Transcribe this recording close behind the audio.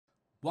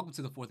Welcome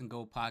to the Fourth and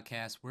Goal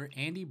podcast. We're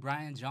Andy,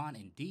 Brian, John,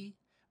 and D,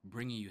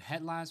 bringing you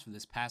headlines from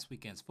this past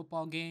weekend's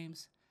football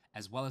games,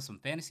 as well as some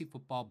fantasy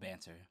football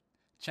banter.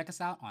 Check us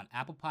out on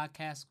Apple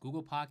Podcasts,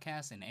 Google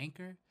Podcasts, and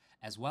Anchor,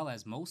 as well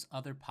as most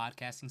other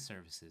podcasting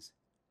services.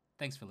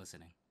 Thanks for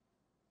listening.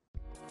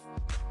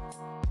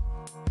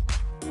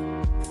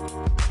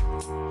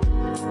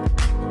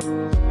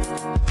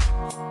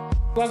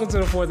 Welcome to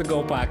the Fourth and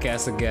Goal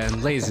podcast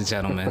again, ladies and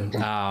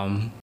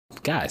gentlemen.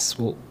 Guys,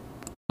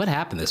 what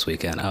happened this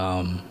weekend?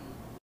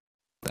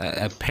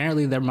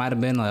 Apparently there might have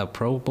been a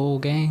Pro Bowl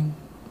game.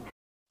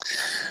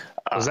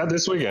 Was that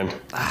this weekend?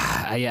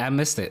 Yeah, I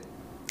missed it.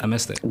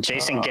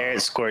 Jason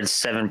Garrett scored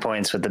 7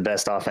 points with the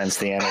best offense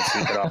the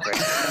NFC could offer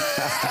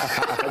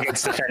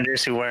against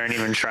defenders who weren't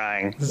even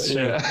trying. That's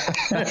true.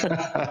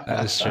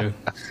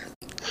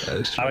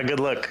 That is true. Not a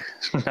good look.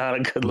 Not a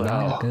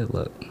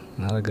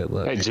good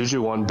look. Hey,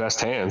 Juju won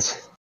best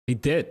hands. He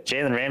did.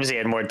 Jalen Ramsey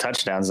had more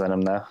touchdowns than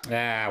him, though.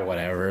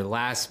 Whatever.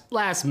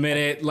 Last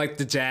minute, like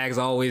the Jags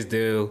always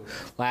do.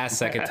 Last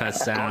second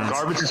touchdowns.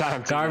 Garbage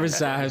time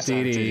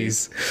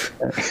TDs.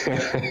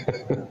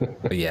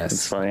 But yes.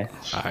 It's funny.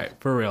 All right,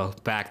 for real.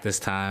 Back this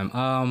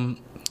time.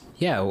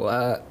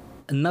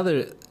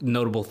 Another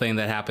notable thing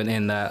that happened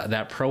in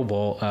that Pro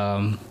Bowl.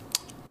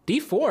 Dee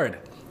Ford.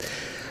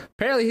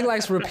 Apparently, he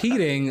likes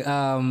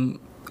repeating.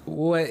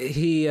 What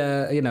he,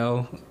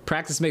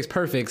 practice makes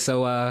perfect.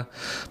 So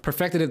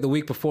perfected it the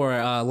week before,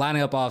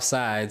 lining up off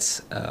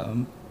sides. I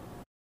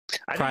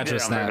think he did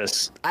it on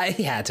purpose.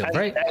 He had to,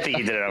 right? I think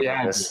he did it on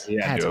purpose.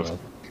 Yeah, Had to.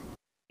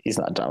 He's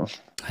not dumb.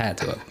 Had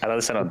to. At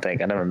least I don't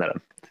think. I never met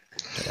him.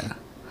 Yeah.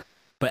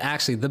 But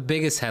actually, the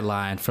biggest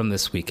headline from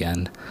this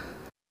weekend.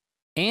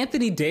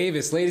 Anthony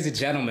Davis, ladies and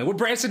gentlemen, we're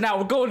branching out.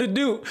 We're going to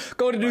new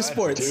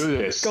sports. Let's do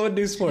this. Going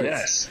to new sports.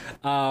 Yes.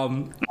 I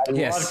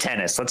love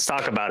tennis. Let's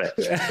talk about it.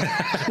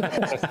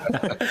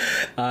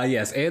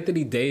 Yes,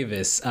 Anthony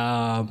Davis.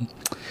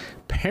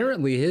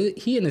 Apparently,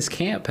 he and his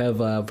camp have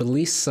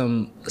released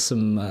some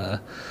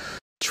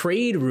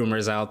trade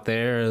rumors out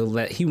there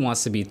that he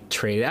wants to be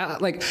traded.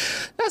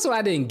 That's what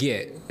I didn't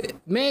get.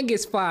 Man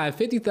gets fined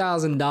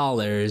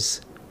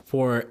 $50,000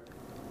 for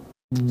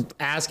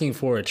asking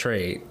for a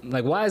trade.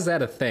 Like, why is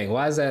that a thing?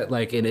 Why is that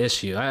like an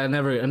issue? I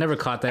never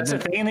caught that. That's a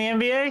thing in the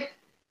NBA?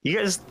 You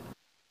guys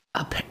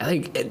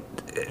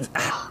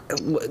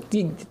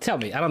tell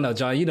me. I don't know,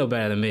 John. You know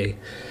better than me.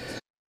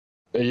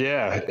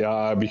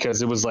 Yeah,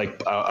 because it was like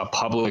a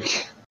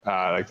public,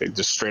 like they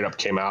just straight up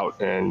came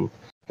out and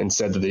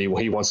said that he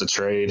wants to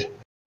trade,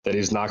 that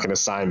he's not going to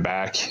sign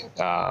back.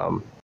 I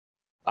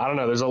don't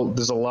know. There's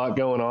a lot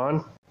going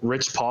on.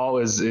 Rich Paul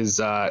is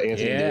Anthony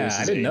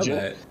Davis'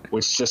 agent,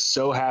 which just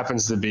so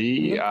happens to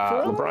be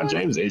LeBron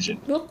James'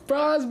 agent.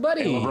 LeBron's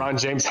buddy. And LeBron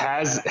James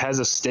has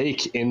a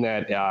stake in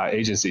that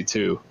agency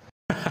too.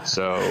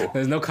 So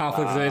there's no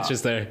conflict of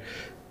interest there.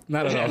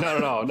 Not at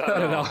all. Not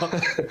at all.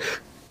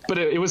 But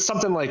it was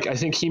something like, I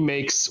think he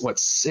makes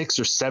 6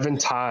 or 7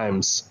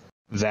 times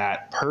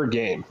that per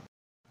game.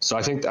 So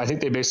I think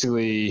they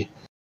basically,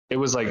 it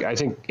was like, I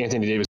think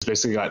Anthony Davis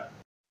basically got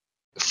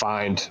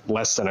fined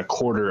less than a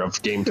quarter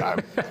of game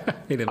time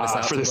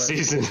for the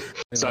season.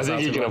 So I think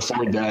he can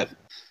afford that.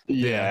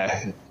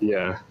 Yeah.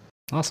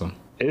 Awesome.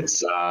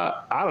 It's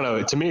I don't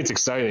know. To me, it's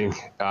exciting.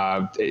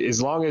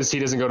 As long as he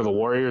doesn't go to the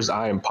Warriors,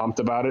 I am pumped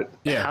about it.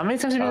 Yeah. How many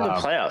times have you been in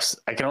the playoffs?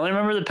 I can only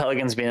remember the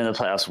Pelicans being in the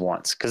playoffs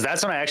once, because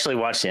that's when I actually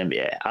watched the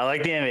NBA. I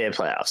like the NBA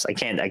playoffs. I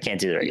can't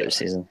do the regular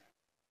season.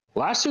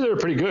 Last year they were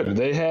pretty good.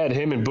 They had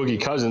him and Boogie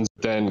Cousins.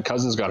 Then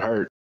Cousins got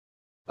hurt.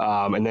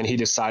 And then he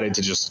decided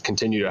to just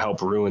continue to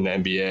help ruin the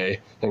NBA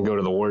and go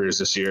to the Warriors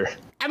this year.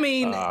 I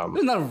mean,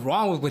 there's nothing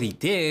wrong with what he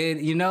did,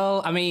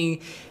 I mean,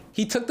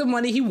 he took the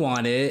money he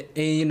wanted,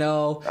 and,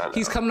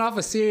 he's coming off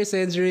a serious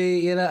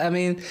injury, I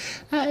mean,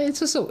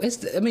 this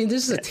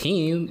is a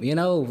team,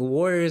 the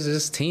Warriors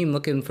is a team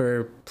looking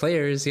for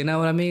players, you know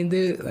what I mean,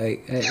 dude?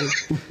 Like,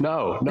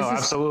 No,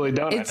 absolutely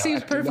don't. It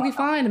seems perfectly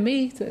fine to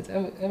me.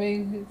 I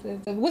mean,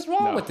 what's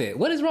wrong with it?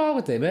 What is wrong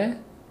with it,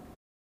 man?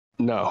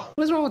 No.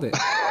 What's wrong with it?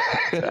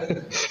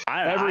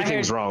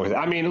 Everything's wrong with it.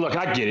 I mean, look,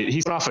 I get it.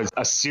 He's off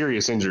a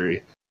serious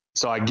injury,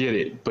 so I get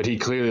it. But he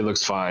clearly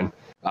looks fine.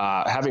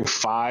 Having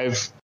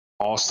 5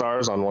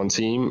 all-stars on one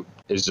team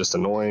is just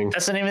annoying.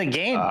 That's the name of the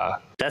game.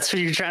 That's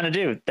what you're trying to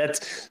do.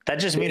 That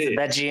just means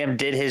that GM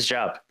did his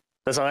job.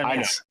 That's all that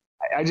means.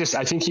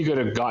 I think he could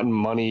have gotten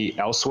money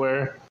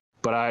elsewhere.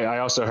 But I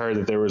also heard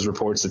that there was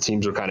reports that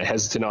teams were kind of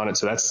hesitant on it,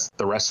 so that's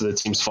the rest of the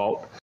team's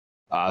fault.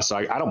 So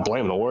I don't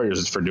blame the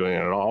Warriors for doing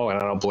it at all, and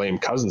I don't blame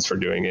Cousins for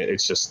doing it.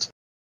 It's just,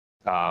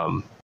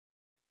 I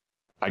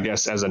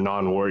guess as a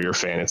non-Warrior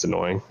fan, it's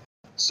annoying.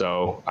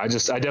 So I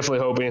definitely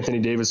hope Anthony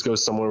Davis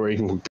goes somewhere where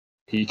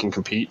he can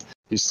compete.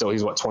 He's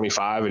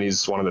 25, and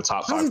he's one of the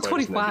top 5 players.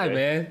 25,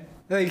 man.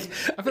 Like,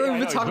 I feel like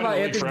we've been talking about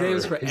Anthony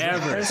Davis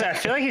forever. I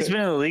feel like he's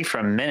been in the league for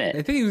a minute.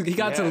 I think he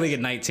got to the league at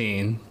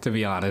 19, to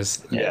be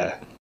honest. Yeah.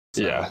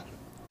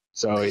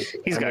 So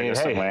he's got to go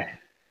somewhere.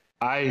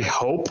 I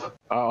hope,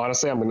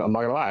 honestly, I'm not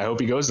going to lie, I hope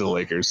he goes to the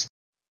Lakers.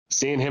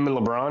 Seeing him and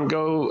LeBron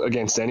go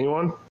against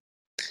anyone,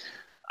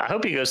 I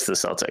hope he goes to the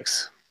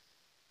Celtics.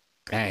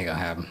 That ain't gonna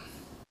happen.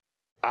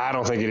 I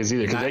don't think it is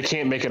either because they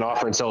can't make an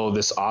offer until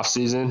this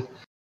offseason.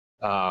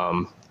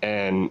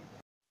 And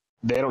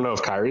they don't know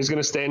if Kyrie's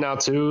going to stay now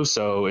too.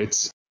 So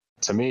it's,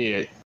 to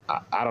me,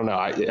 I don't know.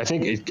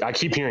 I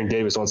keep hearing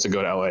Davis wants to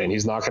go to LA and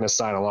he's not going to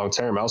sign a long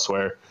term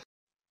elsewhere.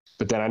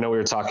 But then I know we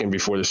were talking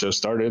before the show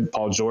started.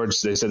 Paul George,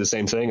 they said the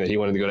same thing, that he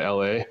wanted to go to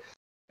LA.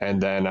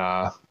 And then,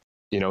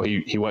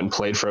 he went and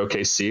played for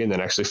OKC and then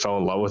actually fell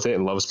in love with it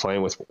and loves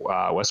playing with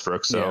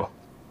Westbrook. So,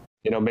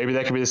 maybe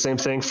that could be the same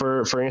thing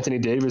for Anthony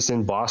Davis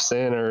in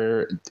Boston,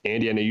 or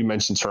Andy, I know you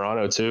mentioned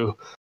Toronto too,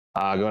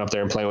 going up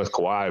there and playing with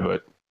Kawhi.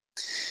 But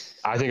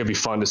I think it'd be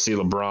fun to see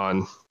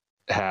LeBron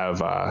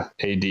have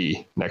AD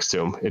next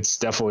to him. It's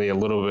definitely a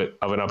little bit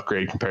of an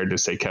upgrade compared to,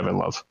 say, Kevin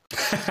Love.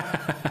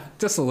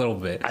 Just a little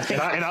bit.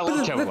 I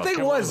love Kevin Love. The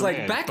thing was,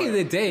 back in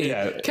the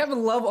day,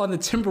 Kevin Love on the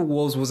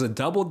Timberwolves was a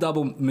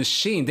double-double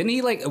machine. Didn't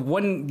he,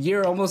 1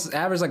 year almost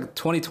average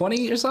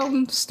 20-20 or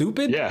something?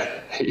 Stupid? Yeah,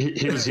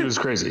 he was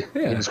crazy.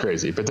 Yeah. He was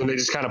crazy. But then they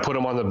just kind of put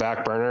him on the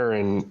back burner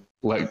and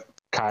let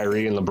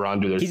Kyrie and they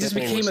do their thing. He just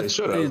became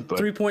a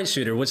three-point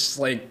shooter, which,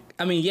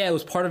 it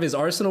was part of his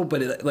arsenal,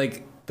 but,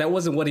 that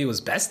wasn't what he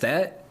was best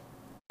at.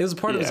 It was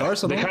part of his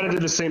arsenal. They kind of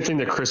did the same thing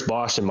to Chris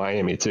Bosh in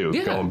Miami too,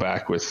 going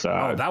back with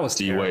that was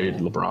D-Wade,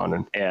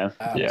 LeBron, and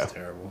that was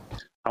terrible.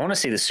 I want to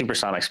see the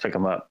Supersonics pick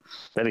him up.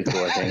 That'd be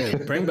cool. I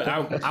think.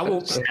 I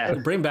will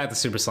bring back the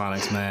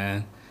Supersonics,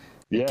 man.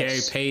 Yes.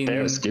 Gary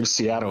Payton, give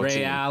Seattle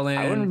Ray Allen.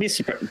 I wouldn't be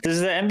surprised. Does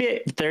the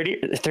NBA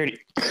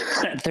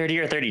 30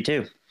 or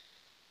 32?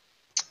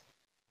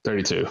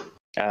 32.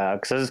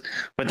 Because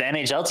with the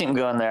NHL team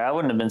going there, I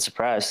wouldn't have been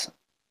surprised.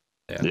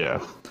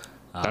 Yeah.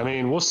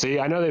 We'll see.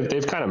 I know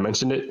they've kind of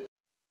mentioned it,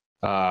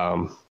 but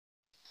I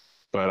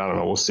don't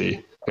know. We'll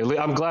see.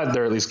 I'm glad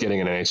they're at least getting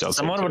an NHL.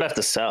 Someone would have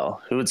to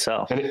sell. Who would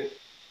sell?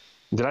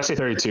 Did I say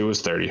 32? It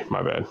was 30.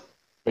 My bad.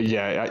 But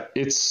yeah,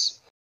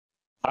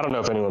 I don't know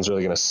if anyone's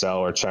really going to sell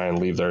or try and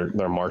leave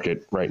their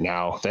market right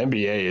now. The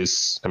NBA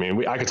is.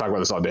 I could talk about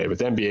this all day, but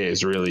the NBA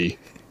is really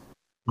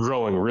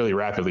growing really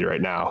rapidly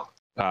right now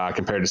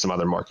compared to some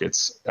other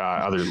markets,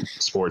 other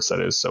sports,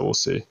 that is. So we'll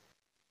see.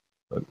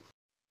 But,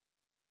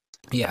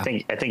 yeah, I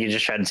think you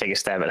just tried to take a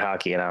stab at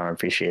hockey, and I don't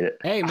appreciate it.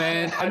 Hey,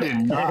 man, I did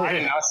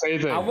not say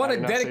that. I want to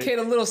dedicate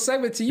a little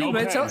segment to you,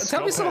 man.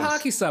 Tell me some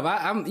hockey stuff.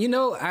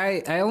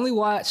 I only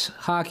watch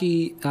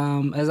hockey,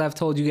 as I've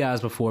told you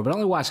guys before, but I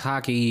only watch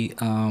hockey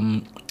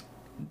during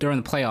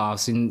the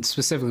playoffs, and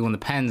specifically when the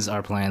Pens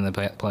are playing the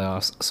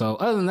playoffs. So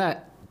other than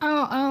that,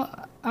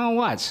 I don't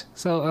watch.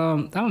 So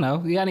I don't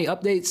know. You got any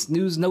updates,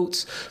 news,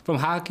 notes from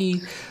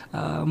hockey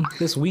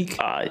this week,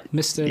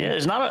 Mr. Yeah,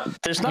 there's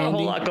not a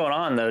whole lot going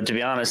on though. To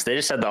be honest, they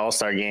just had the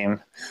All-Star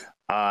game.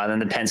 And then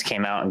the Pens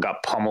came out and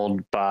got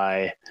pummeled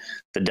by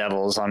the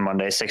Devils on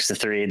Monday,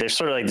 6-3. They're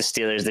sort of like the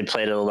Steelers. They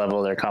played at the level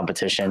of their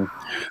competition.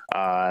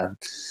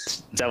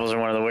 Devils are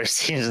one of the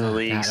worst teams in the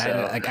league. God,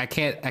 so I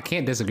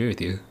can't disagree with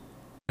you.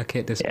 I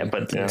can't disagree. Yeah,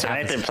 but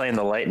tonight they're playing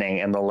the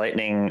Lightning, and the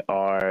Lightning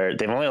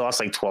they've only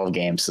lost 12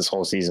 games this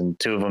whole season,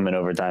 2 of them in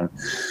overtime.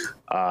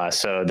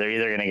 So they're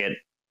either going to get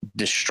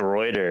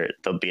destroyed or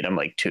they'll beat them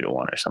 2-1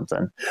 or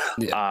something.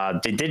 Yeah.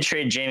 They did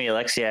trade Jamie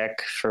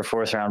Alexiak for a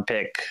 4th round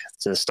pick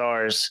to the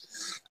Stars.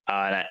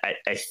 And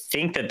I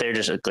think that they're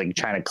just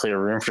trying to clear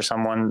room for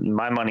someone.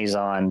 My money's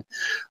on,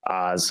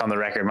 it's on the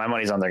record, my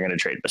money's on they're going to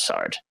trade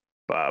Bassard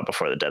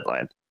before the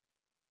deadline.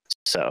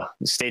 So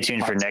stay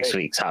tuned for next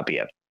week's hockey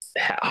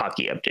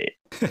update.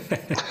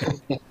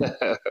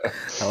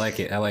 I like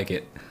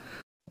it.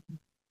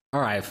 All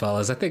right,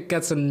 fellas. I think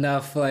that's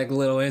enough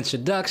little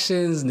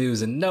introductions,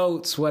 news and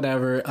notes,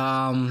 whatever.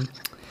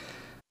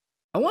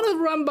 I want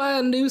to run by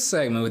a news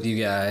segment with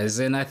you guys,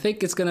 and I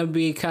think it's going to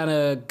be kind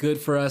of good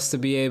for us to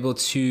be able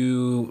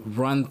to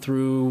run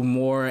through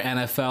more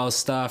NFL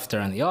stuff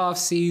during the off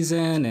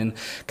season and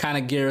kind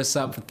of gear us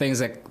up for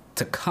things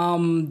to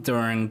come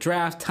during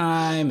draft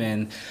time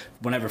and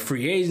whenever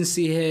free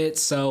agency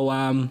hits.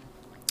 So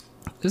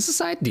this is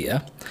this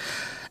idea,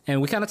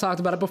 and we kind of talked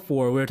about it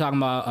before. We were talking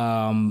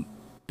about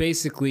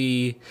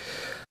basically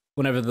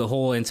whenever the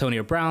whole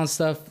Antonio Brown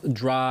stuff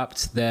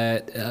dropped,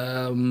 that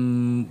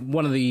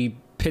one of the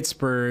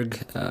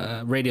Pittsburgh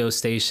radio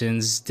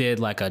stations did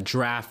a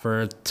draft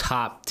for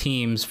top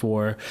teams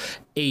for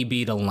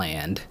AB to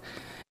land.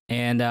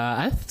 And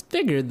I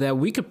figured that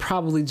we could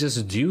probably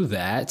just do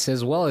that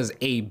as well as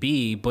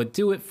AB, but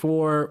do it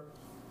for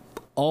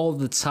all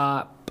the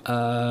top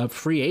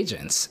free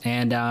agents.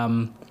 And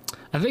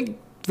I think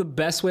the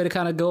best way to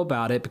kind of go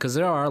about it, because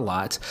there are a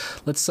lot,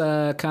 let's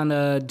kind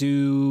of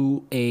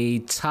do a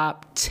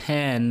top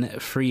 10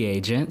 free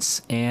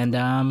agents,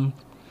 and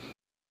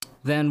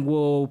then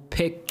we'll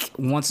pick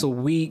once a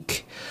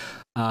week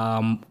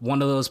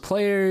one of those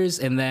players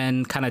and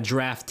then kind of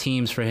draft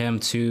teams for him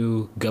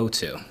to go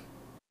to.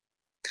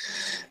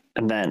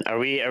 And then are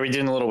we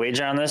doing a little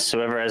wager on this?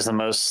 Whoever has the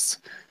most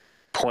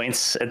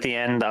points at the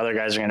end, the other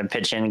guys are going to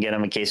pitch in and get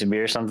him a case of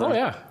beer or something? Oh,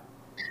 yeah.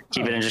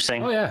 Keep it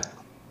interesting? Oh, yeah.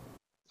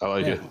 I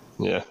like it.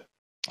 Yeah.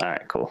 All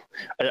right, cool.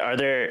 Are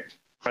there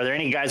Are there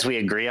any guys we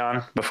agree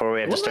on before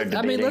we have to start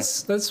debating? I mean,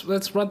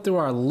 let's run through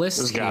our list.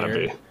 There's gotta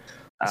be.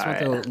 Let's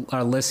run through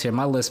our list here.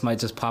 My list might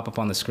just pop up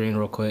on the screen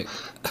real quick.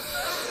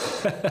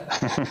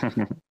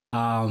 There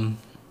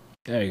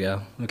you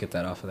go. Let me get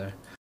that off of there.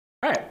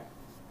 All right.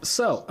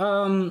 So,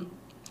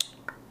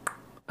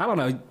 I don't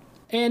know.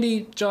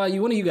 Andy,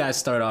 John, one of you guys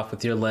start off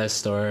with your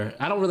list, or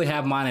I don't really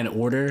have mine in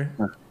order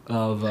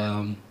of.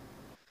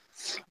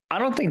 I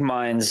don't think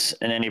mine's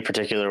in any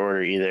particular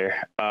order either.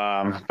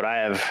 But I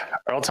have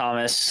Earl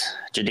Thomas,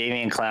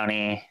 Jadeveon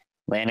Clowney,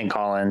 Landon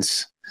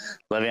Collins,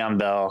 Le'Veon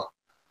Bell,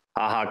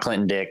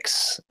 Clinton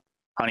Dix,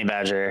 Honey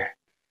Badger,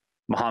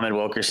 Muhammad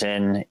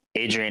Wilkerson,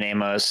 Adrian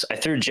Amos. I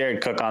threw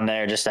Jared Cook on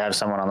there just to have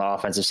someone on the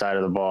offensive side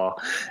of the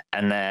ball.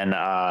 And then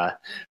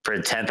for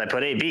 10th, I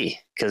put AB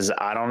because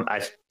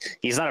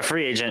he's not a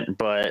free agent,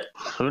 but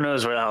who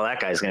knows where the hell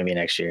that guy's going to be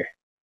next year.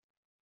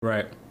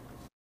 Right.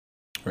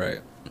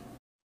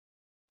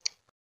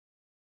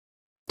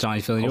 John,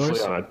 you feeling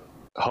yours?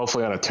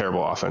 Hopefully on a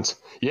terrible offense.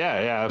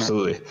 Yeah,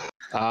 absolutely.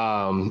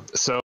 I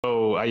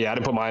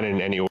didn't put mine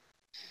in any order,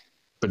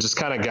 but just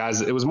kind of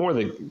guys. It was more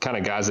the kind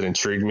of guys that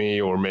intrigued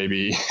me, or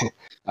maybe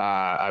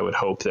I would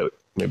hope that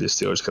maybe the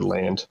Steelers could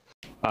land.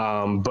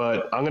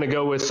 But I'm going to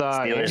go with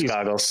Steelers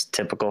goggles,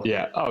 typical.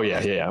 Yeah. Oh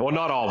yeah. Well,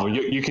 not all of them.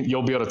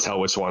 You'll be able to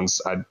tell which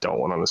ones I don't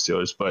want on the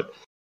Steelers. But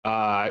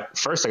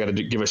first, I got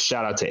to give a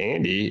shout out to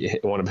Andy,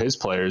 one of his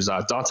players,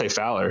 Dante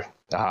Fowler.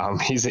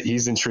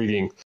 He's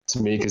intriguing to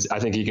me because I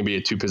think he can be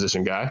a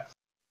 2-position guy.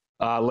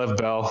 Lev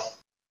Bell,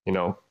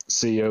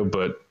 CEO,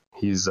 but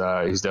he's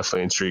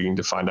definitely intriguing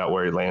to find out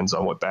where he lands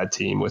on what bad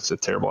team with the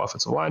terrible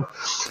offensive line.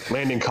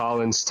 Landon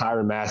Collins,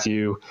 Tyrann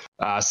Mathieu,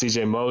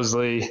 CJ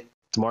Mosley,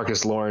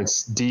 DeMarcus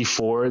Lawrence, D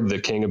Ford, the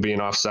king of being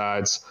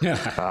offsides,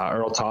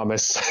 Earl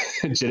Thomas,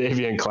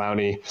 Jadeveon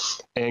Clowney,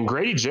 and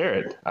Grady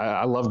Jarrett.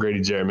 I love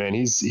Grady Jarrett, man.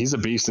 He's a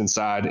beast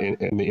inside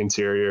in the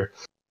interior.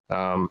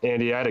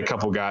 Andy, I had a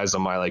couple guys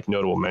on my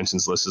notable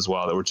mentions list as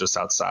well that were just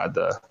outside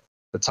the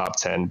top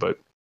 10, but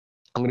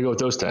I'm gonna go with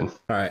those 10. All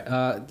right.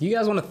 Do you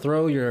guys want to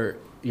throw your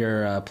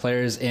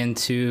players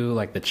into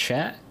the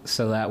chat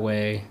so that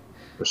way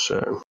for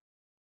sure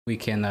we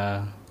can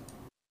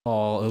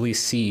all at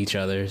least see each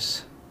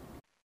other's?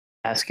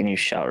 Asking you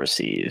shall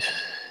receive.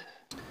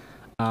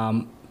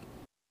 John,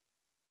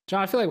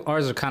 I feel like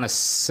ours are kind of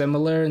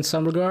similar in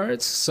some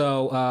regards.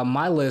 So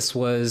my list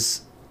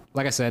was,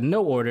 like I said,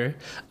 no order.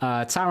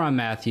 Tyrann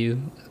Mathieu,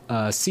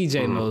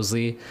 CJ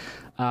Mosley,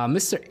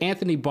 Mr.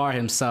 Anthony Barr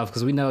himself,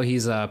 because we know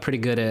he's pretty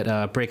good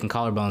at breaking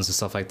collarbones and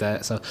stuff like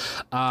that. So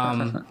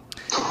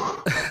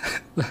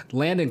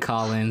Landon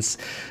Collins,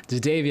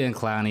 Jadeveon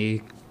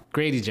Clowney,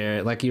 Grady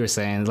Jarrett, like you were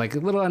saying, a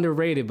little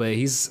underrated, but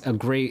he's a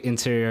great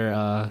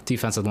interior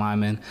defensive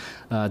lineman.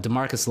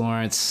 DeMarcus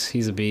Lawrence,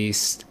 he's a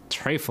beast.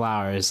 Trey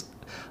Flowers.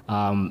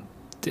 The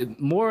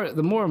more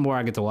and more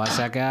I get to watch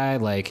that guy,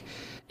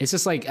 it's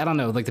just I don't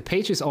know, the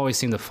Patriots always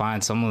seem to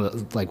find some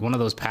of the, one of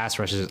those pass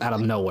rushes out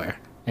of nowhere,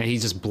 and he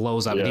just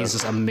blows up. Yeah. And he's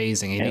just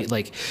amazing,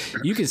 and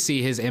you can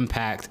see his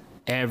impact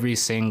every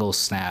single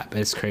snap.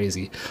 It's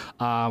crazy.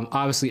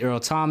 Obviously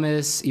Earl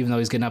Thomas, even though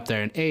he's getting up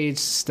there in age,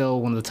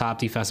 still one of the top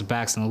defensive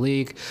backs in the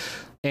league,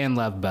 and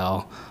Lev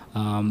Bell.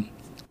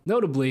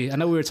 Notably, I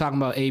know we were talking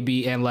about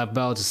AB and Lev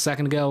Bell just a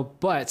second ago,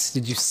 but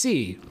did you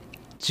see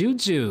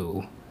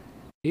Juju?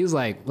 He was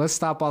like, let's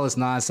stop all this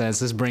nonsense.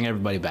 Let's bring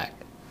everybody back.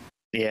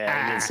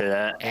 Yeah, I did say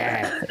that.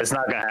 It's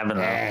not going to happen,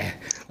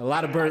 though. A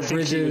lot of burnt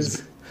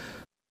bridges.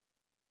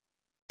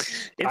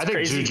 I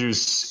think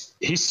Juju's,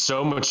 he's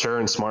so mature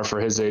and smart for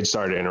his age.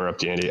 Sorry to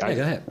interrupt you, Andy. Go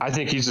ahead. I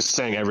think he's just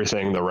saying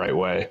everything the right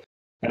way.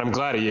 And I'm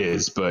glad he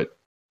is, but.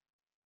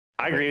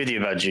 I agree with you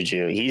about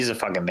Juju. He's a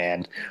fucking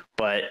man.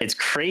 But it's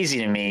crazy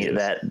to me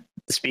that,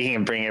 speaking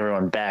of bringing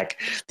everyone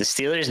back, the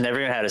Steelers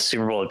never even had a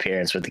Super Bowl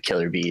appearance with the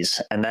Killer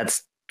Bees. And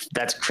that's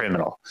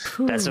criminal.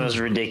 That's the most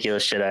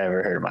ridiculous shit I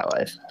ever heard in my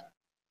life.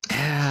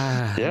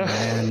 Yeah.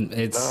 Man,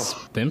 it's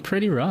been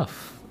pretty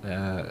rough.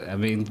 I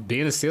mean,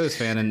 being a Steelers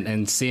fan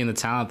and seeing the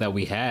talent that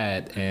we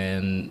had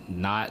and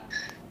not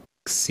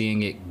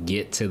seeing it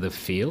get to the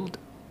field.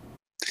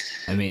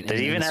 I mean,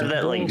 they even have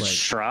that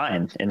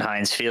shrine in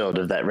Heinz Field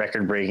of that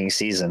record-breaking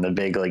season, the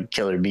big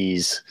Killer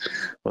Bees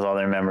with all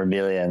their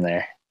memorabilia in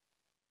there.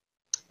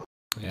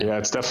 Yeah,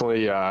 it's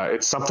definitely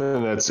it's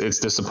something it's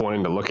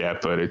disappointing to look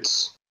at, but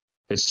it's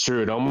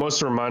true. It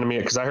almost reminded me,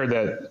 because I heard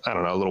that, I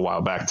don't know, a little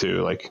while back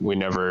too. We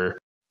never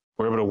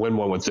were able to win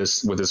one with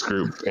this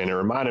group, and it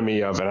reminded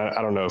me of, and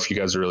I don't know if you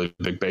guys are really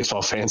big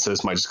baseball fans, so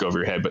this might just go over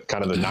your head, but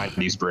kind of the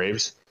 '90s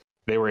Braves.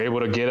 They were able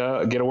to get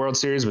a World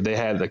Series, but they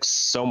had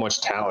so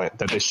much talent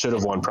that they should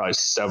have won probably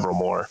several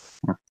more.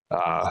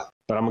 But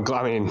I'm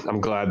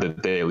glad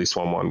that they at least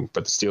won one.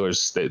 But the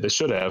Steelers, they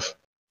should have,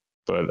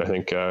 but I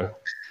think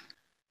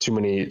too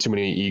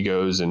many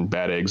egos and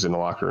bad eggs in the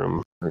locker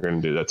room are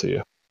going to do that to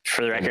you.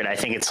 For the record, I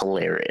think it's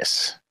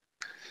hilarious.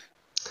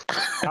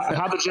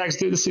 How the Jags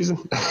do this season?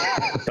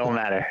 Don't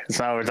matter. It's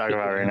not what we're talking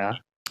about right now.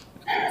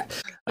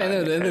 And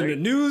then the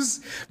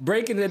news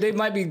breaking that they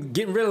might be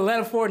getting rid of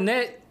Leonard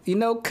Fournette,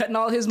 cutting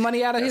all his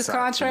money out of his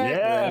contract.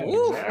 Yeah,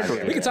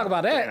 exactly. We can talk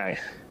about that.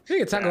 We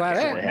can talk about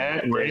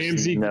that.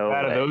 Ramsey,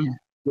 get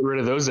rid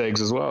of those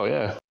eggs as well.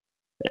 Yeah.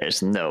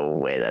 There's no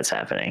way that's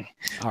happening.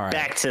 All right.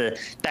 Back to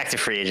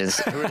free agents.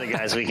 Who are the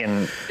guys we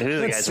can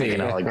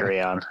all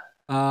agree on?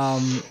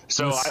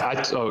 So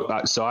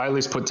I at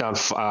least put down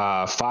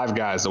 5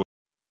 guys.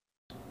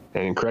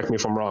 And correct me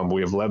if I'm wrong, but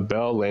we have Lev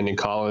Bell, Landon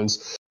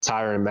Collins,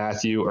 Tyrann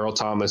Mathieu, Earl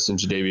Thomas, and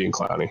Jadeveon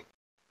Clowney.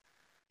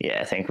 Yeah,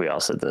 I think we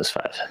all said those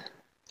 5.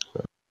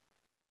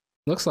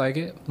 Looks like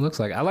it.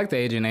 I like the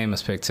Adrian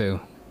Amos pick too.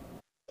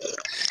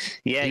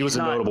 Yeah, he was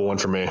a notable one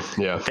for me.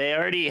 Yeah. They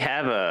already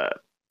have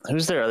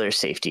who's their other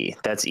safety?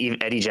 That's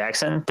Eddie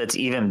Jackson. That's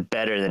even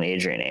better than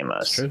Adrian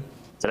Amos. True.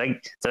 Did I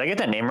get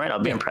that name right? I'll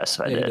be impressed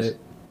if I did.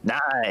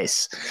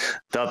 Nice.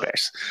 The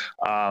Bears.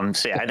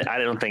 So yeah, I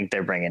don't think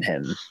they're bringing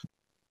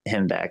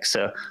him back.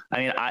 So I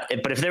mean,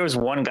 but if there was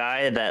one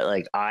guy that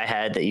like I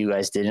had that you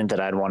guys didn't, that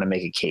I'd want to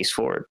make a case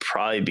for, it'd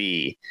probably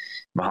be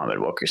Muhammad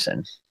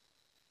Wilkerson.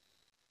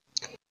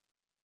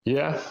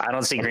 Yeah, I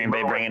don't see Green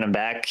Bay bringing him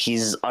back.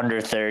 He's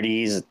under 30.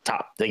 He's a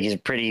top. Like he's a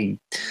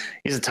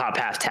top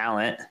half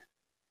talent.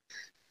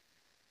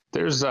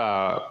 There's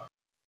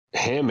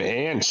him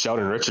and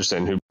Sheldon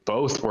Richardson, who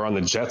both were on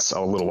the Jets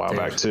a little while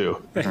back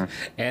too.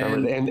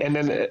 and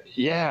then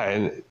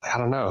I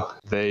don't know,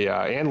 they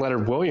and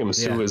Leonard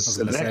Williams, who was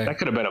that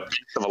could have been a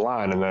piece of a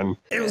line, and then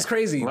it was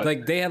crazy.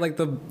 Like they had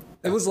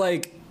it was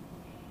like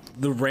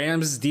the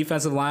Rams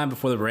defensive line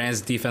before the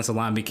Rams defensive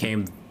line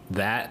became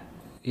that.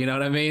 You know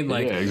what I mean?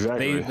 Like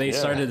exactly. They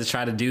started to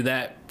try to do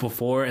that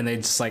before, and they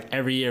just like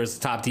every year was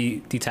top D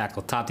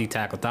tackle, top D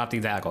tackle, top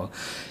D tackle,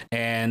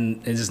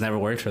 and it just never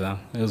worked for them.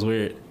 It was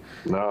weird.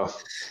 No.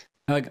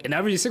 Like, and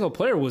every single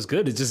player was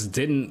good. It just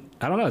didn't.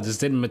 I don't know. It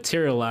just didn't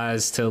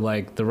materialize to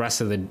like the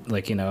rest of the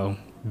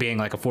being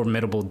like a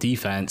formidable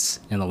defense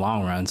in the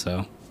long run.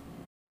 So.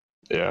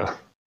 Yeah.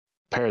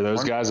 Pair of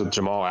those guys with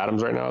Jamal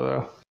Adams right now,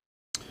 though.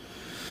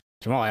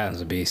 Jamal Adams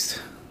is a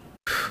beast.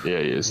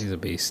 Yeah, he is. He's a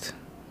beast.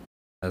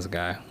 As a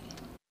guy,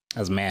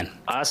 as a man.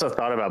 I also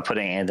thought about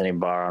putting Anthony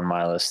Barr on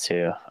my list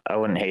too. I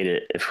wouldn't hate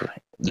it if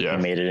he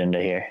made it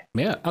into here.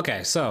 Yeah.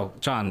 Okay. So,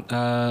 John,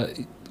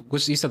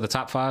 which you said the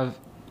top 5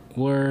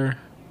 were?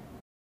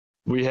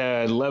 We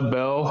had Lev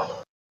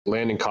Bell,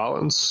 Landon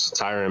Collins,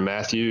 Tyrann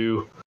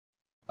Mathieu,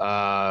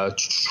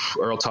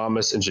 Earl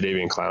Thomas, and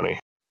Jadeveon Clowney.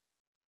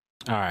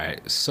 All right.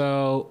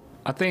 So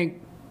I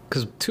think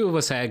because 2 of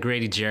us had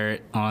Grady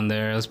Jarrett on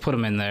there, let's put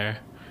him in there.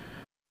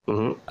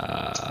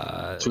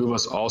 Mm-hmm. 2 of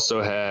us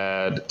also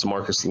had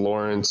DeMarcus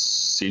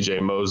Lawrence,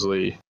 CJ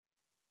Mosley.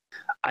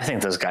 I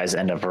think those guys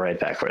end up right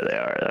back where they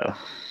are, though.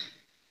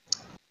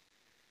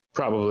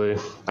 Probably.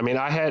 I mean,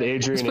 I had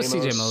Adrian Amos.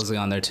 Let's put CJ Mosley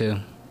on there too,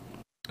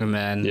 and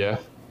then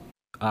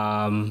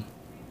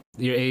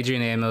your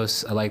Adrian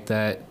Amos. I like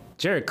that.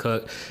 Jared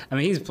Cook. I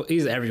mean,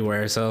 he's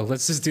everywhere. So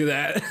let's just do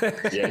that.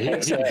 Yeah, he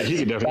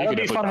could definitely. That'll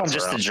be fun one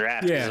just to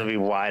draft. Yeah, it'll be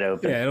wide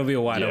open. Yeah, it'll be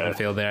a wide open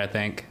field there. I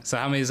think. So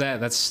how many is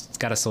that? That's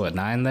got us still at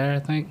 9 there. I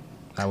think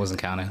I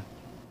wasn't counting.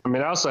 I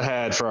mean, I also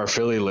had for our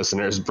Philly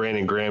listeners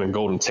Brandon Graham and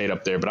Golden Tate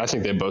up there, but I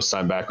think they both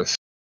signed back with.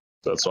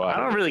 That's why I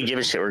don't really give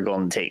a shit where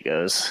Golden Tate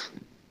goes.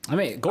 I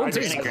mean, Golden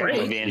Tate's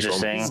great. Would be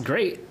interesting. He's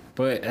great,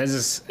 but I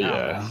just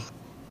What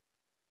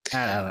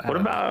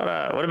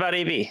about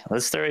AB?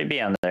 Let's throw AB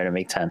on there to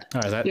make 10.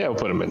 All right, we'll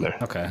put him in there.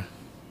 Okay.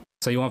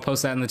 So you want to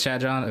post that in the chat,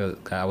 John?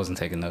 I wasn't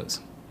taking notes.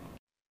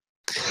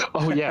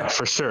 Oh yeah,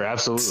 for sure,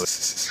 absolutely.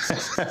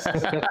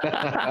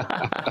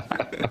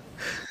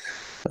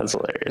 That's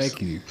hilarious.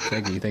 Thank you.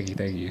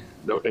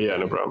 No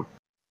problem.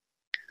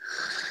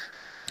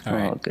 All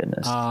right. Oh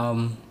goodness.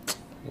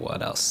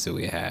 What else do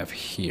we have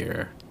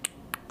here?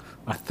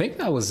 I think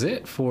that was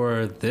it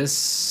for this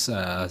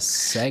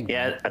segment.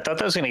 Yeah, I thought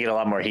that was going to get a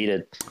lot more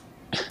heated.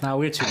 No,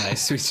 we're too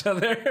nice to each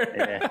other.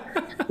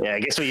 Yeah, I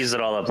guess we used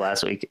it all up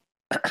last week.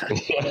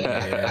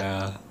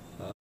 Yeah.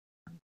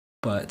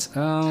 But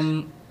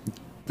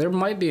there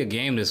might be a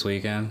game this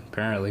weekend,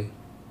 apparently.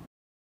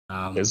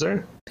 Is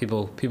there?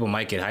 People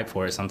might get hyped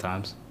for it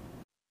sometimes.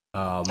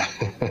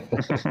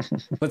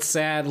 But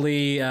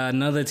sadly,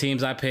 none of the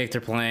teams I picked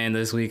are playing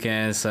this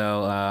weekend,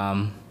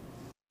 so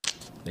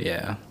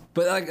yeah.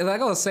 But like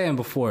I was saying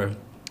before,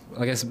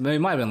 I guess it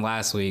might have been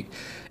last week,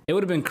 it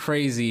would have been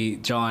crazy,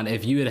 John,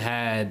 if you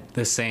had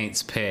the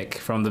Saints pick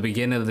from the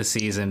beginning of the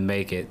season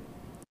make it.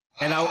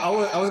 And I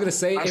was going to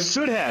say,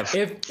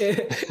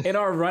 if in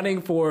our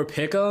running for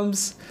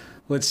pick'ems,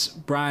 which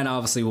Brian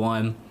obviously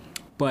won,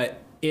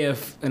 but I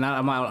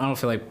don't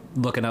feel like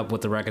looking up what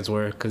the records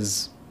were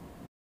because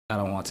I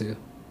don't want to.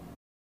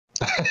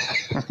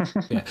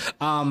 Yeah.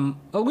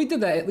 We did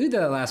that. We did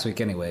that last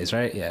week, anyways,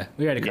 right? Yeah,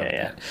 we already covered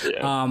that.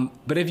 Yeah.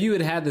 But if you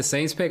had the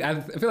Saints pick,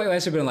 I feel like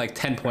that should have been like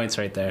 10 points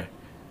right there.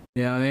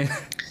 You know what I mean?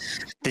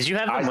 Did you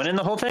have them winning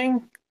the whole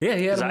thing? Yeah,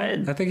 he had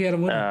him. I think he had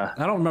him winning. I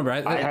don't remember.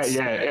 In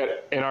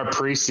our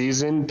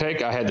preseason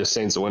pick, I had the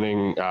Saints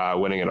winning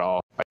it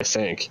all. I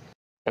think,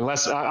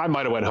 unless I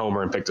might have went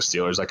homer and picked the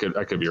Steelers. I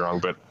could be wrong,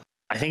 but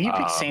I think you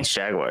picked Saints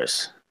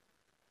Jaguars.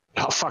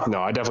 Oh fuck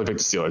no! I definitely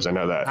picked the Steelers. I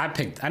know that.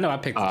 I know I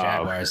picked the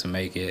Jaguars to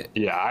make it.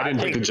 Yeah, I didn't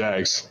pick the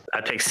Jags.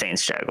 I picked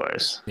Saints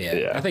Jaguars.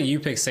 Yeah, I think you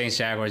picked Saints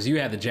Jaguars. You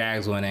had the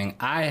Jags winning.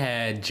 I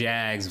had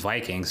Jags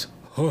Vikings.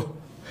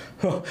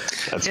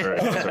 That's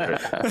right.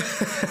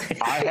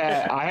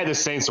 I had the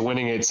Saints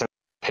winning it since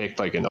I picked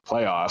like in the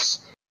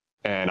playoffs,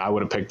 and I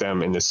would have picked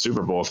them in the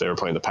Super Bowl if they were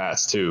playing the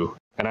Pats too.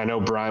 And I know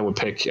Brian would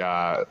pick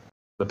the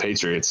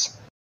Patriots,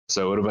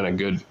 so it would have been a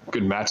good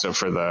matchup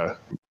for the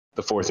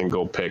 4th and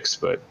goal picks.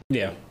 But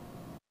yeah.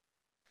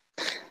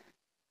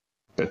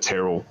 A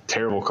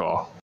terrible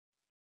call.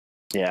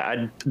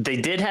 Yeah, they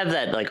did have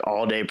that like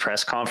all day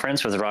press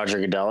conference with Roger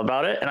Goodell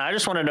about it, and I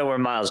just want to know where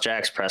Miles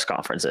Jack's press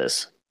conference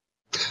is.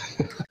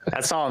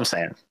 That's all I'm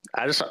saying.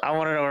 I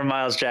want to know where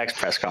Miles Jack's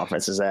press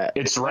conference is at.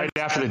 It's right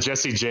after the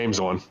Jesse James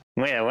one.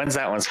 Yeah, when's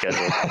that one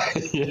scheduled?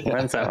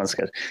 When's that one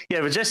scheduled?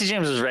 Yeah, but Jesse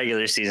James was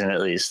regular season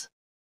at least.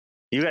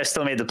 You guys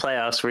still made the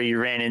playoffs where you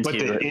ran into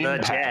the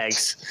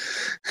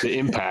Jags. The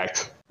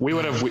impact. We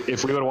would have,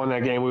 if we would have won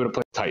that game, we would have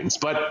played the Titans.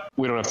 But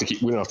we don't have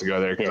to go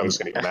there because I'm just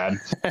going to get mad.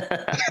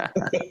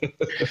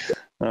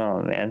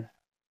 Oh man.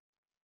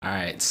 All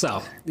right,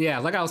 so yeah,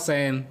 like I was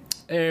saying,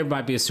 it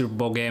might be a Super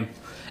Bowl game,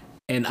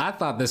 and I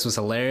thought this was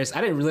hilarious. I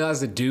didn't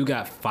realize the dude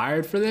got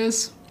fired for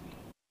this.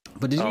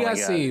 But did you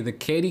guys see the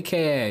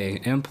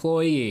KDKA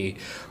employee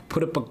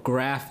put up a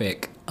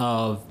graphic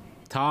of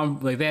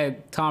they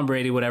had Tom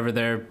Brady, whatever,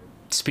 their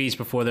speech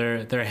before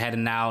they're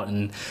heading out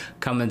and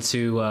coming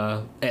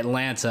to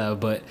Atlanta,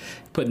 but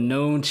put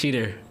known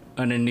cheater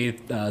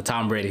underneath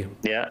Tom Brady.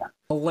 Yeah.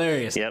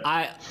 Hilarious. Yep.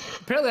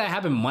 Apparently that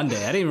happened Monday.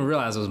 I didn't even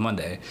realize it was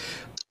Monday.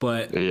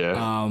 But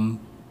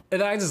and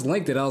I just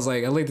linked it. I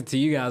linked it to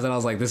you guys and I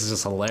was like, this is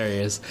just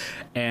hilarious.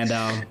 And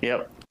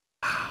yep.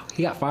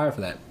 He got fired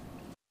for that.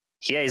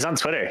 Yeah, he's on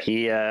Twitter.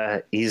 He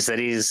said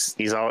he said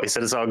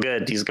it's all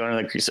good. He's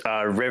going to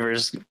the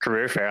Rivers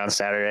Career Fair on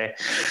Saturday.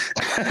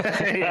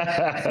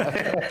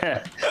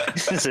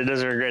 So he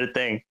doesn't regret a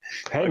thing.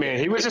 Hey man,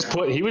 he was just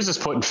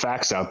putting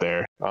facts out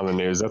there on the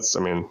news.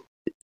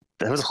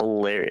 That was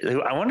hilarious.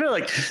 I wonder,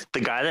 like,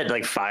 the guy that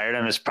like fired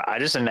him I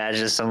just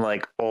imagine some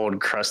like old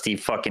crusty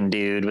fucking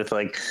dude with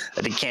like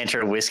a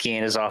decanter of whiskey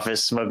in his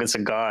office smoking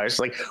cigars.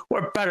 Like,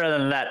 we're better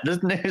than that.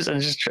 This news, and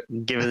just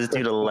giving this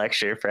dude a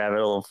lecture for having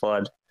a little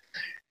fun.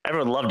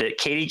 Everyone loved it.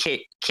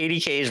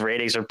 KDK's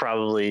ratings are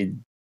probably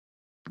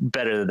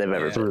better than they've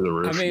ever through the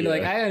roof. I mean,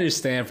 like, I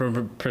understand from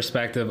a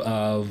perspective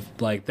of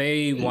like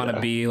they want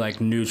to be like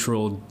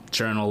neutral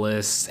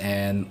journalists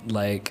and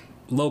like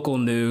local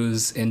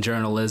news and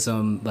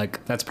journalism.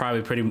 Like that's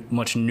probably pretty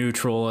much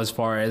neutral as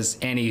far as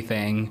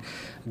anything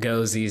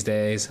goes these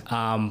days.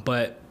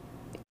 But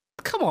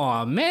come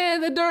on,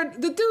 man, the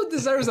dude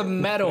deserves a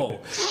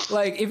medal.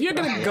 Like, if you're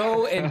gonna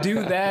go and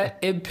do that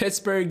in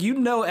Pittsburgh, you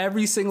know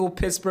every single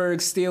Pittsburgh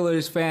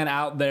Steelers fan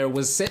out there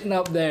was sitting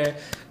up there,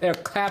 they're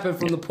clapping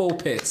from the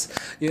pulpits.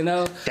 You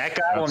know, that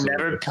guy will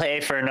never pay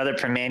for another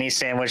Permani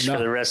sandwich for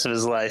the rest of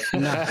his life.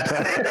 Nah.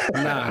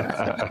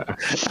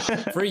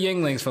 Free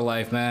Yinglings for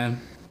life, man.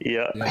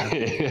 Yeah.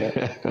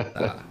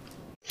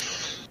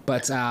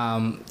 But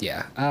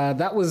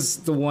that was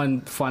the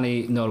one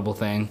funny, notable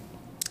thing.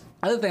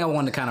 Other thing I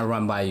wanted to kind of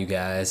run by you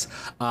guys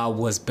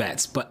was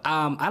bets, but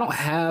I don't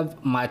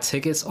have my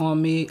tickets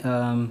on me.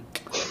 So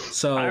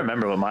I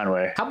remember what mine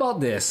were. How about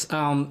this,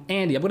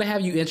 Andy? I'm gonna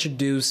have you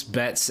introduce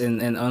bets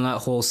and on that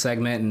whole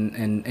segment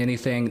and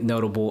anything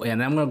notable,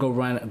 and I'm gonna go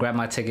grab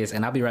my tickets,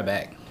 and I'll be right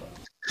back.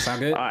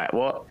 Sound good? All right.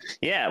 Well,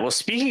 yeah. Well,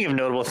 speaking of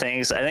notable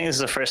things, I think this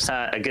is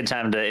a good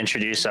time to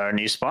introduce our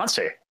new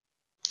sponsor.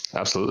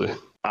 Absolutely.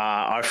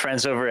 Our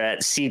friends over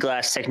at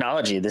Seaglass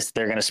Technology.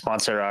 They're going to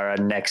sponsor our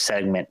next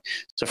segment.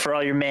 So for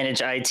all your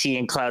managed IT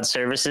and cloud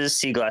services,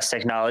 Seaglass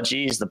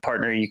Technology is the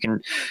partner you can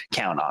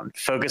count on.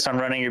 Focus on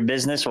running your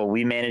business while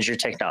we manage your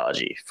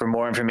technology. For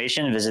more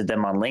information, visit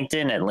them on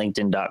LinkedIn at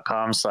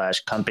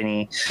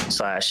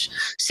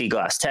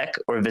linkedin.com/company/Seaglasstech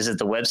or visit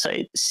the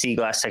website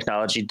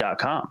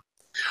seaglasstechnology.com.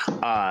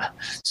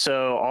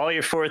 So all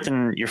your fourth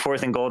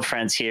and gold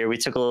friends here, we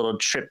took a little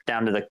trip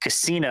down to the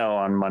casino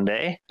on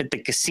Monday, hit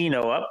the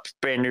casino up,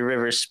 brand new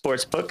Rivers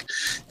Sportsbook,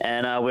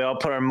 and we all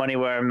put our money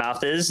where our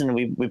mouth is, and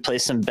we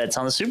placed some bets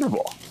on the Super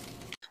Bowl.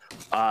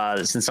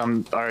 Since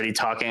I'm already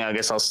talking, I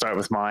guess I'll start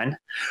with mine.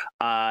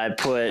 I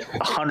put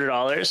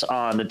 $100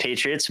 on the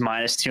Patriots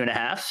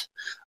 -2.5.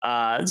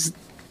 It's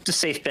a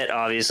safe bet,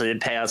 obviously. The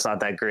payout's not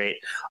that great,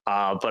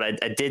 but I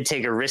did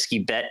take a risky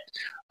bet.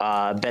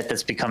 Bet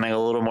that's becoming a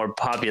little more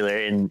popular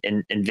in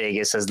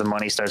Vegas as the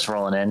money starts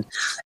rolling in.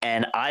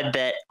 And I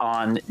bet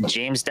on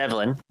James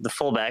Devlin, the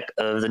fullback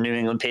of the New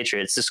England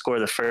Patriots, to score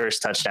the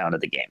first touchdown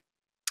of the game.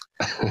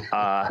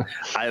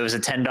 It was a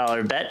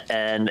 $10 bet,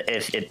 and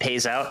if it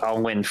pays out,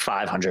 I'll win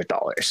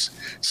 $500.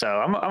 So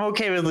I'm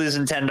okay with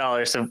losing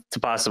 $10 to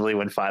possibly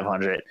win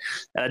 $500.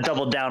 And I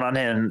doubled down on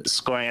him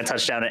scoring a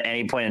touchdown at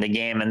any point in the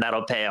game, and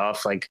that'll pay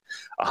off like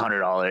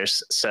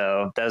 $100.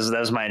 So that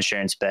was my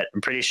insurance bet.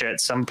 I'm pretty sure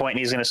at some point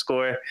he's going to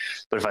score,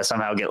 but if I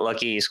somehow get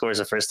lucky, he scores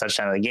the first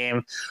touchdown of the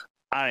game.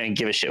 I don't even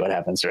give a shit what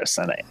happens the rest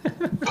of the night.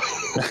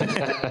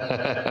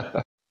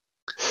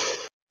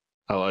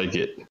 I like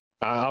it.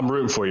 I'm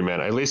rooting for you, man.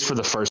 At least for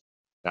the first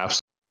half.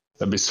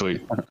 That'd be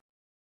sweet.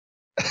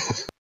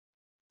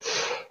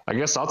 I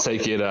guess I'll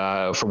take it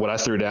for what I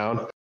threw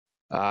down.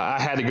 I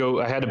had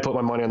to put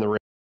my money on the Rams,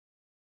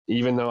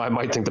 even though I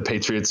might think the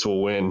Patriots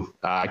will win.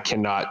 I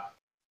cannot.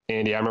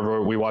 Andy, I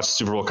remember we watched the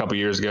Super Bowl a couple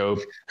years ago,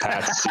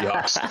 Pats,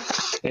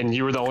 Seahawks, and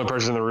you were the only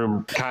person in the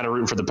room kind of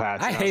rooting for the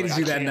Pats. I hated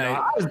you that night.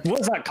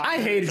 I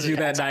hated you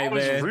that night,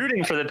 man. I was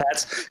rooting for the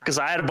Pats because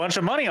I had a bunch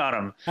of money on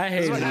them. I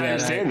hated you that night. I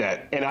understand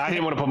that, and I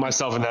didn't want to put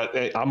myself in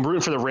that. I'm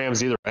rooting for the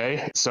Rams either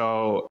way.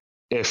 So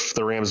if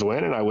the Rams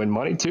win and I win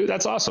money too,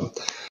 that's awesome.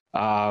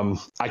 No,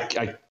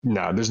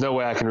 there's no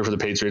way I can root for the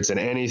Patriots in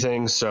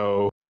anything.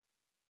 So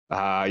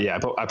I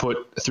put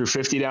threw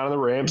 50 down on the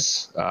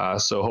Rams.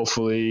 So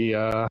hopefully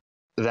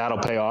that'll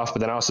pay off. But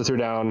then I also threw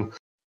down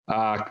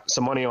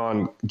some money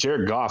on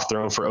Jared Goff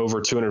throwing for over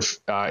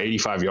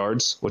 285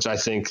 yards, which I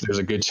think there's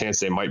a good chance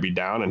they might be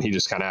down, and he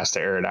just kind of has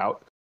to air it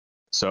out.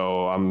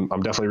 So I'm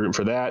definitely rooting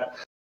for that.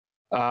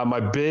 I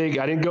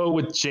didn't go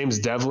with James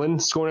Devlin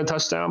scoring a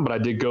touchdown, but I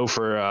did go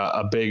for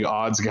a big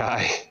odds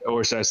guy,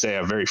 or should I say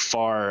a very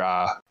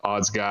far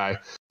odds guy,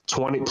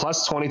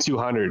 plus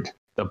 2,200.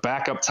 The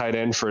backup tight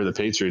end for the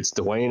Patriots,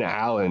 Dwayne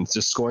Allen,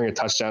 just scoring a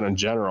touchdown in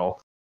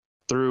general.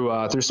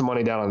 Threw some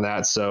money down on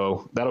that,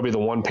 so that'll be the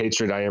one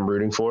Patriot I am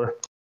rooting for.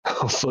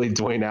 Hopefully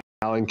Dwayne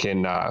Allen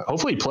can.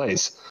 Hopefully he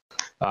plays.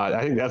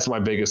 I think that's my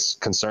biggest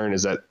concern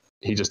is that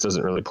he just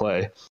doesn't really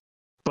play.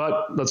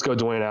 But let's go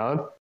Dwayne Allen,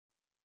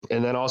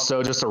 and then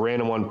also just a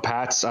random one.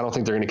 Pats. I don't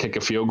think they're going to kick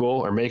a field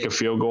goal or make a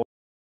field goal.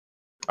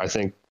 I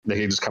think they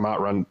can just come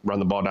out, run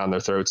the ball down their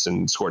throats,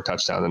 and score a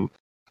touchdown. And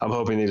I'm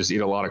hoping they just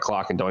eat a lot of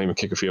clock and don't even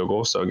kick a field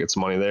goal, so get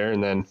some money there.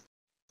 And then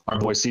our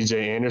boy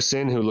C.J.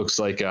 Anderson, who looks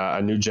like a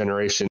new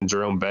generation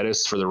Jerome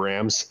Bettis for the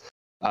Rams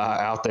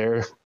out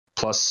there,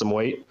 plus some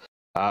weight.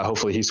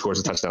 Hopefully he scores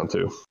a touchdown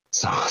too.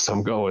 So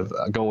I'm going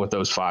with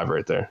those five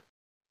right there.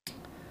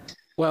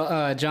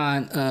 Well,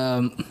 John,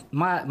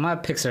 my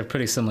picks are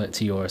pretty similar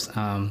to yours.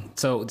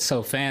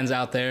 So fans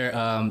out there,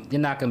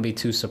 you're not going to be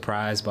too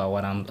surprised by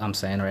what I'm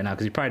saying right now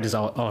because you probably just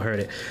all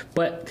heard it.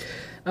 But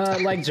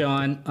like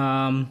John,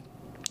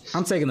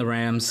 I'm taking the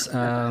Rams.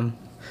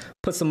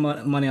 Put some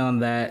money on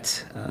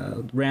that.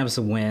 Rams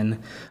to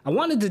win. I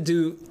wanted to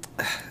do,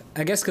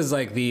 I guess, because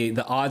like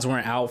the odds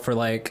weren't out for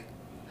like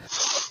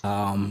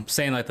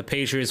saying like the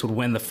Patriots would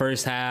win the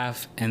first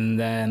half and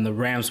then the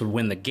Rams would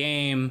win the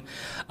game.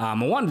 I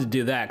wanted to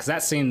do that because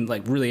that seemed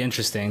like really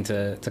interesting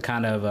to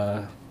kind of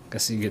I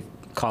guess you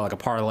could call it like a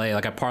parlay.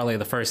 Like I parlay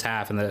the first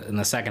half and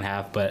the second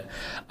half, but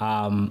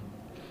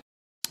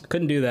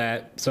couldn't do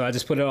that, so I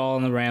just put it all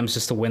on the Rams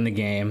just to win the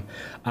game.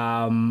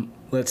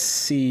 Let's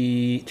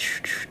see.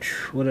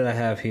 What did I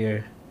have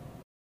here?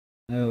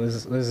 What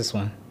is this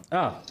one?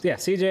 Oh, yeah,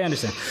 C.J.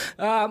 Anderson.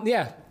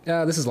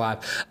 This is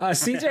live.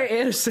 C.J.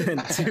 Anderson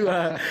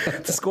to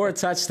score a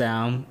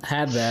touchdown.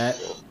 Had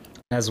that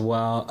as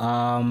well.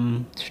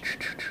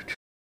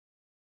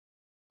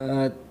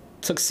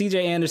 Took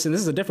C.J. Anderson.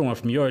 This is a different one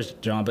from yours,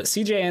 John, but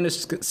C.J.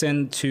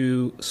 Anderson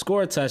to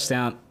score a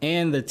touchdown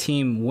and the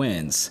team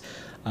wins.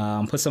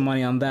 Put some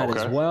money on that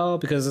as well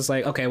because it's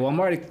like, okay, well, I'm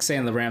already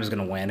saying the Rams are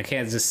going to win. I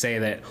can't just say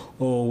that,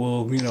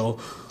 I'm going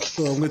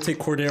to take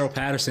Cordero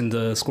Patterson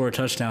to score a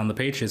touchdown. The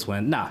Patriots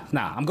win. Nah,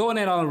 I'm going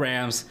in on the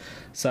Rams.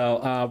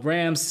 So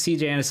Rams,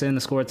 C.J. Anderson to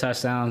score a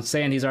touchdown,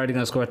 saying he's already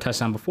going to score a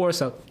touchdown before.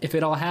 So if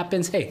it all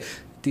happens, hey,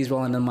 D's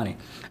rolling the money.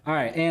 All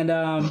right, and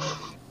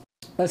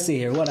let's see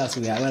here. What else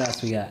we got?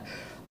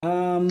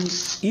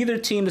 Either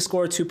team to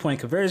score a 2-point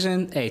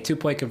conversion. Hey,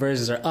 2-point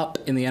conversions are up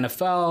in the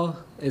NFL.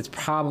 It's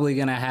probably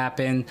gonna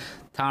happen.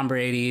 Tom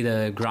Brady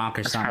to Gronk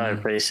or something. Probably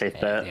a pretty safe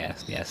bet.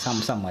 Yeah,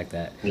 something like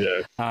that.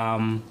 Yeah.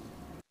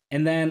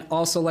 And then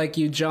also like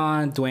you,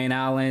 John, Dwayne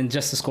Allen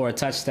just to score a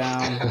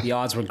touchdown. The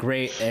odds were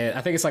great.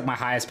 I think it's like my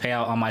highest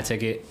payout on my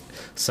ticket.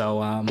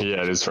 So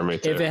yeah, it is for me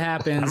too. If it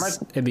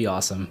happens, it'd be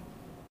awesome.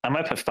 I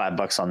might put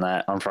 $5 on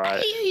that on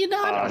Friday.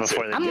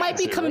 I might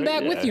be coming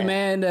back with you,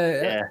 man.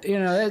 I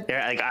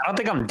don't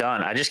think I'm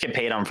done. I just get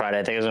paid on Friday.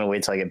 I think I was gonna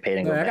wait till I get paid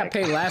and go back. I got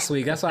paid last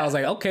week. That's why I was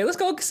like, okay, let's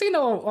go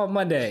casino on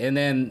Monday. And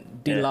then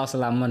D lost a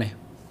lot of money.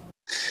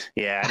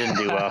 Yeah, I didn't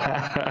do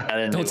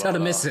well. Don't tell the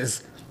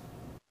missus.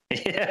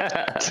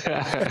 Yeah,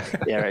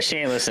 right. She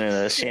ain't listening to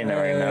this. She ain't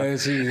knowing now.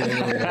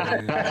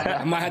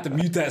 I might have to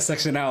mute that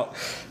section out.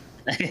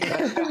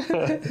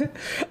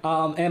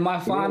 And my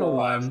final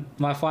one,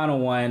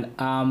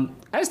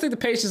 I just think the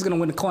Patriots is going to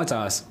win the coin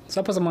toss. So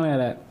I put some money on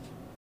that.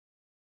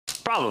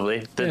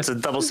 Probably. It's a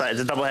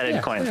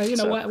double-headed coin. Yeah, you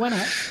know what? Why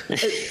not?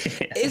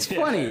 It's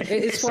funny.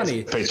 It's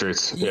funny.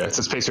 Patriots. Yeah, it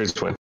says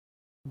Patriots win.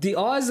 The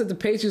odds that the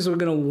Patriots were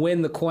going to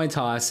win the coin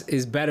toss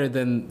is better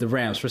than the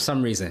Rams for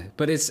some reason.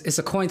 But it's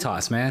a coin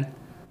toss, man.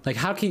 Like,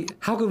 how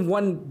can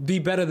one be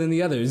better than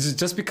the other? Is it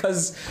just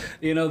because,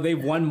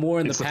 they've won more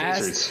in the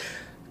past?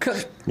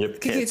 Get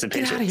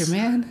out of here,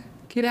 man.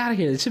 Get out of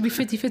here. It should be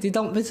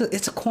 50-50.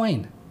 It's a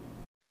coin.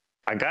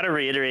 I got to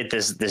reiterate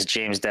this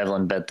James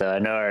Devlin bet, though. I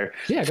know our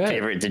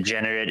favorite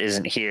degenerate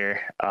isn't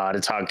here to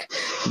talk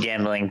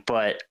gambling,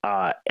 but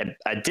I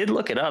did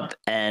look it up,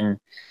 and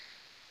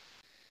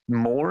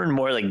more and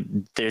more, like,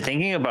 they're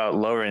thinking about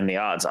lowering the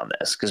odds on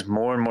this because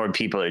more and more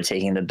people are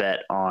taking the bet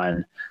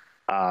on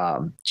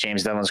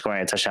James Devlin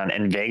scoring a touchdown.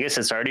 In Vegas,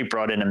 it's already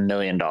brought in $1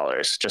 million,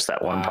 just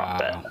that one prop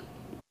bet.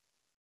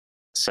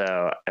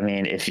 So, I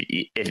mean,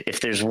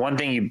 if there's one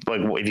thing you like,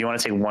 if you want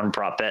to take one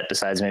prop bet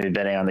besides maybe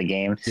betting on the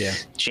game,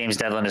 James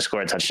Devlin to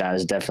score a touchdown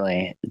is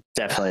definitely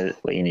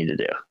what you need to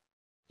do.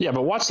 Yeah,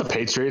 but watch the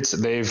Patriots.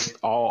 They've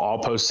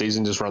all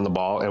postseason just run the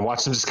ball, and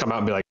watch them just come out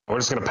and be like, we're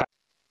just going to pass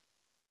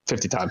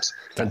 50 times.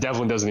 And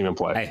Devlin doesn't even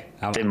play.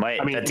 Hey, they might.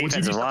 I mean, that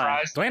defensive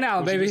line. Dwayne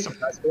Allen, baby.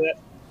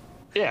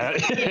 Yeah,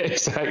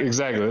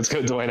 exactly. Let's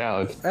go Dwayne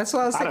Allen. That's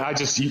what I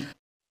was saying.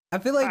 I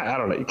feel like I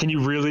don't know. Can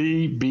you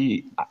really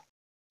be?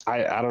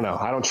 I don't know.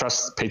 I don't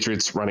trust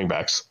Patriots running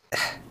backs.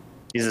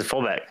 He's a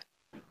fullback.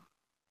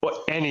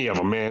 Well, any of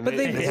them, man. But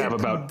they have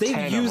about.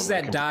 They've used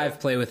that dive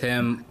play with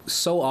him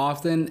so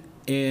often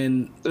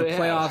in the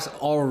playoffs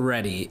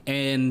already,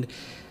 and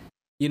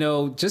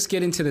just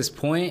getting to this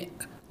point,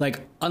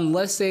 like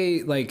unless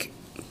they like.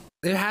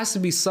 There has to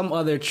be some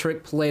other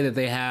trick play that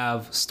they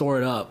have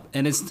stored up,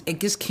 and it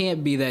just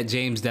can't be that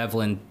James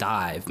Devlin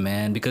dive,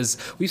 man, because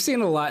we've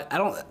seen a lot.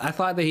 I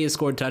thought that he had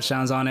scored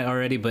touchdowns on it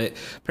already, but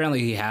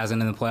apparently he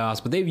hasn't in the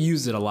playoffs. But they've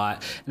used it a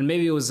lot, and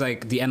maybe it was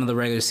like the end of the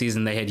regular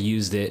season they had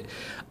used it.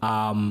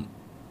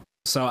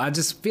 So I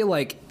just feel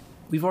like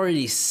we've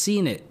already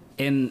seen it,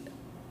 and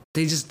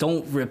they just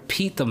don't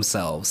repeat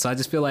themselves. So I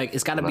just feel like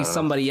it's got to be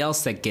somebody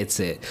else that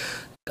gets it.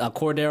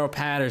 Cordero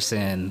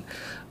Patterson.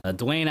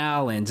 Dwayne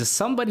Allen, just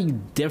somebody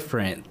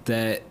different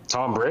that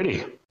Tom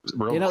Brady.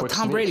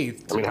 Tom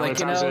Brady. I mean, how many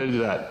times did I do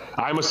that?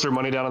 I almost threw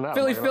money down on that.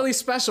 Philly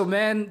special,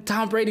 man.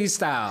 Tom Brady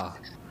style.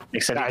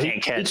 Except he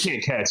can't catch. He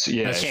can't catch.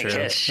 Yeah, he can't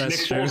catch. Nick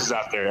Foles is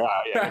out there.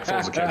 Yeah, Nick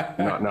Foles can catch.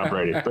 Not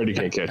Brady. Brady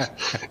can't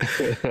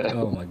catch.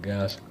 Oh my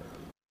gosh.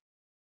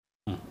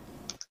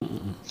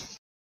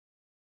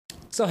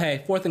 So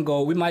hey, 4th and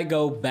goal. We might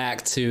go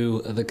back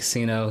to the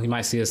casino. You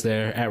might see us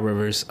there at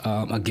Rivers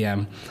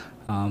again.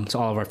 To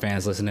all of our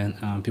fans listening,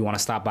 if you want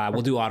to stop by,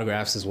 we'll do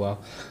autographs as well.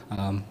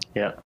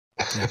 Yeah.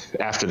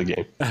 After the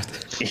game.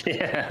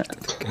 Yeah.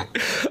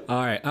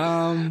 All right.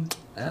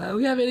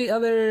 We have any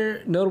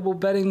other notable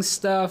betting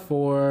stuff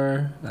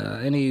or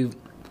any funny?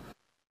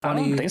 I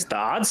don't think the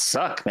odds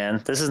suck,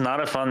 man. This is not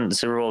a fun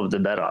Super Bowl to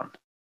bet on.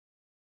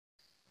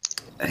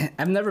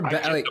 I've never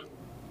bet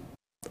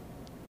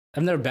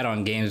I've never bet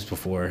on games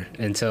before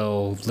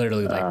until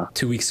literally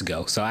 2 weeks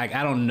ago. So I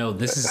don't know.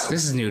 This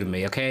is new to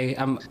me. Okay,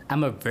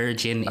 I'm a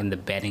virgin in the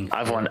betting.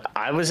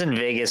 I was in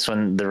Vegas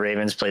when the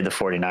Ravens played the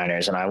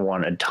 49ers, and I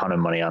won a ton of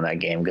money on that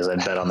game because I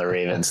bet on the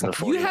Ravens and the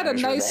 49ers. You had a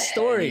nice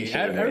story.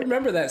 I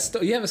remember that.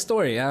 You have a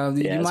story.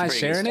 You mind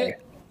sharing it?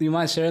 Do you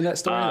mind sharing that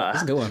story?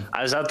 That's a good one.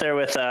 I was out there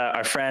with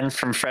our friend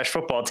from Fresh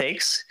Football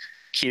Takes.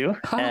 Q.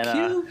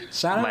 Q.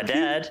 Shout out my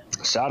dad.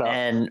 Shout out.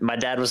 And my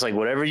dad was like,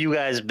 whatever you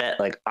guys bet,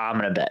 like I'm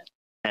gonna bet.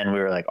 And we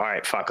were like, all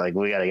right, fuck, like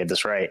we got to get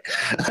this right.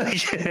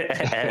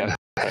 And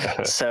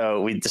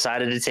so we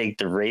decided to take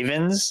the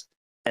Ravens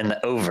and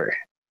the over.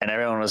 And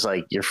everyone was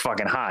like, you're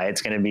fucking high.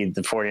 It's going to be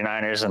the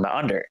 49ers and the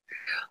under.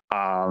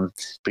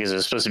 Because it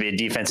was supposed to be a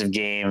defensive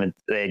game.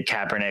 They had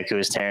Kaepernick who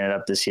was tearing it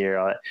up this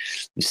year.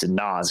 We said,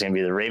 no, it's going to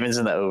be the Ravens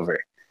and the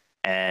over.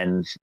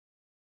 And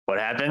what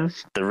happened?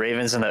 The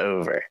Ravens and the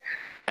over.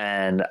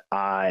 And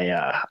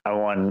I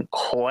won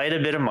quite a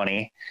bit of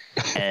money.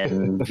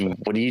 And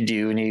what do you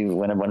do when you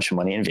win a bunch of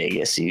money in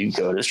Vegas? You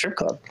go to a strip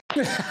club.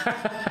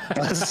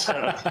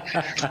 So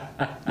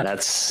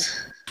that's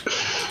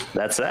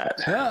that.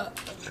 Yeah.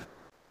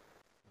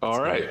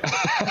 All right.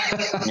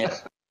 Yeah.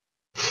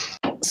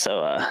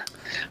 So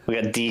we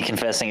got D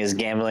confessing his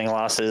gambling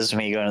losses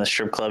when you go to the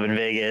strip club in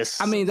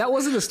Vegas. I mean, that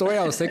wasn't the story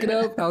I was thinking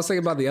of. I was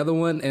thinking about the other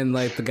one and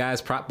like the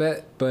guy's prop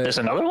bet. But there's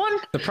another one?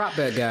 The prop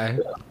bet guy.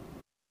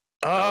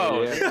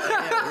 Oh,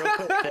 yeah. Real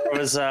quick, there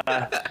was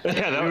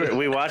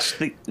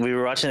we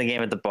were watching the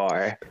game at the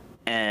bar,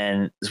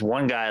 and this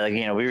one guy, like,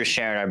 we were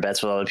sharing our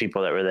bets with other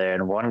people that were there,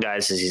 and one guy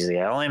says, he's like,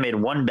 I only made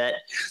one bet.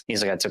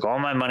 He's like, I took all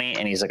my money,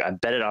 and he's like, I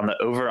bet it on the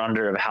over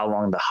under of how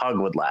long the hug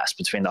would last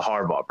between the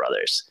Harbaugh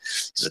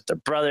brothers. He's like, the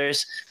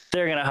brothers,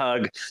 they're gonna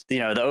hug.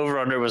 The over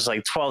under was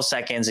like 12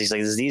 seconds. He's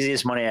like, this is the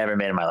easiest money I ever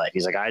made in my life.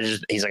 He's like, I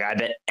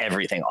bet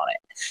everything on it.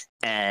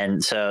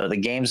 And so the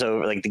game's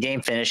over, like the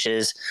game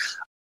finishes.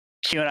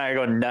 Q and I are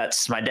going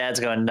nuts. My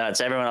dad's going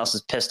nuts. Everyone else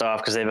is pissed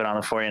off because they've been on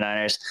the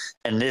 49ers.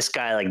 And this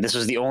guy, like, this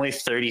was the only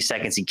 30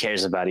 seconds he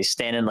cares about. He's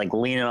standing, like,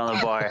 leaning on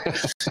the bar.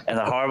 And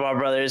the Harbaugh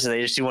brothers, and they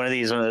just do one of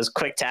those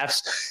quick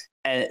taps.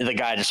 And the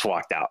guy just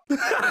walked out. It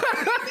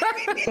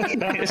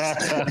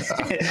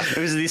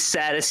was the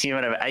saddest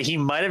human ever. He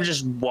might have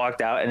just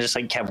walked out and just,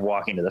 like, kept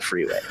walking to the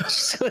freeway.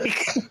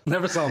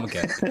 Never saw him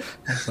again.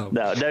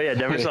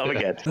 Never saw him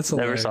again. That's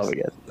never saw him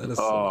again.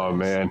 Oh,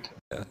 man.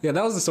 Yeah,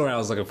 that was the story I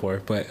was looking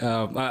for. But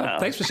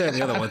thanks for sharing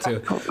the other one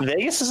too.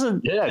 Vegas is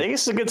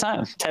a good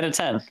time.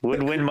 10-10.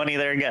 Would win money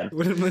there again.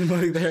 Would win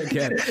money there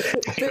again.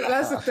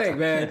 That's the thing,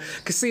 man.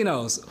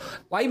 Casinos.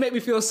 Why you make me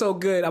feel so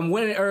good? I'm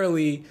winning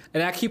early,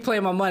 and I keep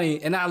playing my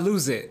money, and I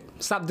lose it.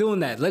 Stop doing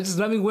that.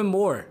 Let me win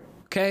more.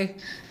 Okay.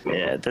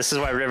 Yeah, this is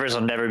why Rivers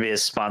will never be a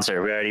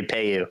sponsor. We already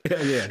pay you.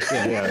 Yeah.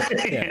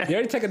 You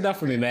already take enough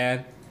from me,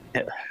 man.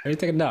 Yeah. You already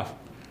take enough.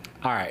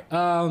 All right.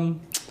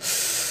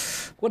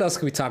 What else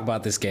can we talk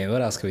about this game? Well,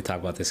 guys,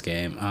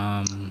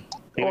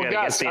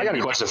 I got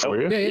a question for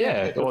you.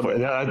 Yeah. Well,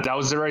 that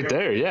was it right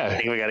there. Yeah. I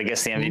think we got to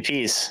guess the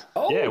MVPs.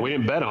 Yeah, we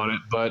didn't bet on it,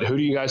 but who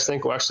do you guys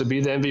think will actually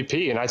be the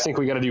MVP? And I think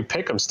we got to do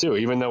pick'ems too,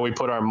 even though we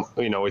put our,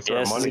 we throw our money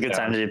down. This is a good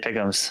time to do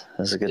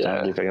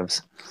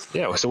pick'ems.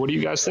 Yeah. So what do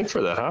you guys think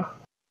for that, huh?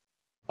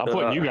 I'm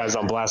putting you guys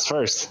on blast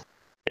first.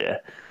 Yeah.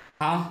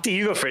 D,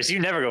 you go first. You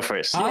never go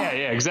first. Yeah,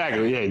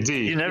 exactly. Yeah,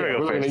 D. You never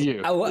go first.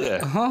 You.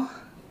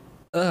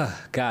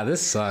 God,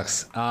 this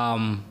sucks.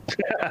 Wow.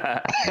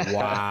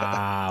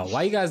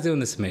 Why you guys doing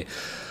this to me?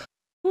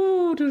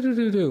 Well,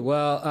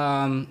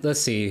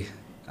 let's see.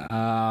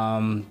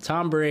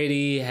 Tom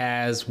Brady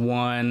has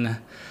won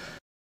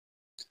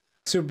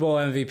Super Bowl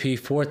MVP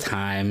 4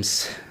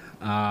 times.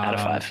 Out of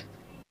 5.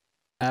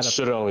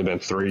 Should have only been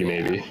 3,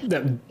 maybe.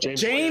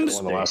 James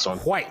won the last one.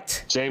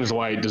 White. James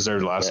White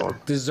deserved the last one.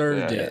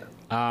 Deserved it.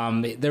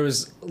 There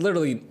was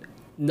literally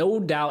no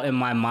doubt in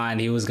my mind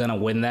he was gonna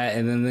win that,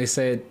 and then they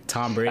said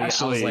Tom Brady.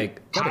 Actually, I was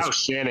like, Kyle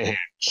Shanahan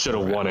should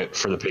have won it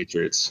for the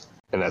Patriots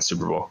in that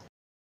Super Bowl.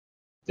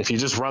 If you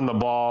just run the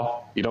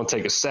ball, you don't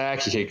take a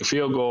sack, you take a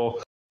field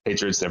goal,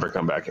 Patriots never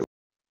come back.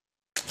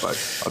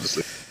 But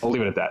I'll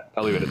leave it at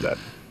that.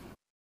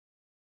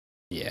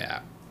 Yeah.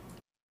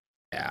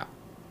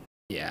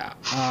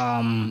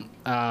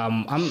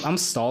 I'm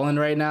stalling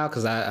right now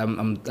because I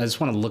just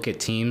want to look at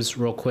teams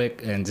real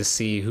quick and just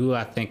see who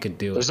I think could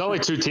do it. There's only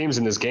 2 teams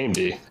in this game,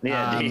 D.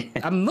 Yeah,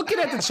 I'm looking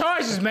at the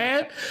Chargers,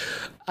 man.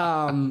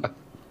 I'm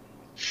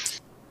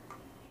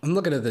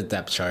looking at the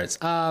depth charts.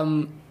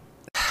 Gosh,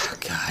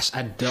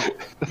 I don't.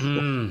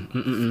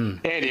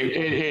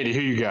 Andy, who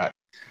you got?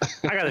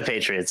 I got the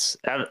Patriots.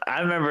 I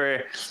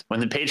remember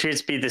when the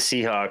Patriots beat the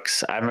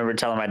Seahawks. I remember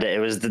telling my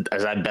dad,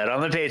 as I bet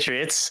on the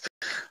Patriots.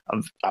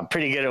 I'm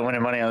pretty good at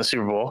winning money on the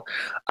Super Bowl.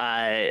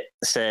 I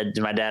said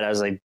to my dad, I was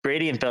like,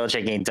 Brady and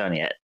Belichick ain't done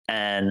yet.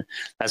 And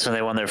that's when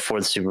they won their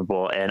 4th Super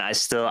Bowl. And I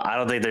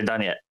don't think they're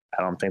done yet.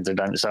 I don't think they're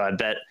done. So I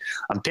bet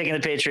I'm picking the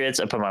Patriots.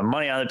 I put my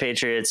money on the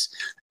Patriots,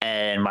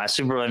 and my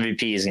Super Bowl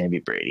MVP is going to be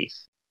Brady.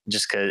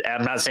 Just because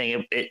I'm not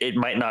saying it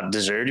might not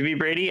deserve to be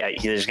Brady.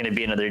 There's going to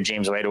be another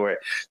James White, or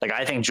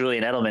I think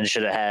Julian Edelman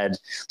should have had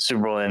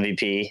Super Bowl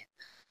MVP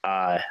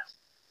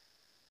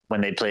when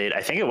they played.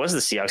 I think it was the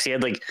Seahawks. He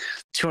had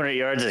 200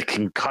 yards of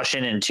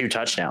concussion and 2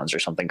 touchdowns or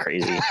something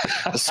crazy.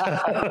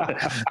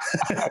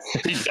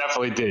 He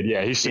definitely did.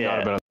 Yeah, he should not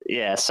have been.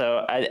 Yeah,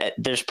 so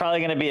there's probably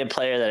going to be a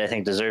player that I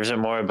think deserves it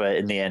more, but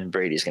in the end,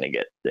 Brady's going to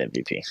get the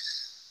MVP.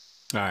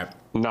 All right.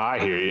 No, I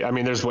hear you. I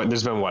mean, there's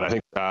been I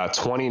think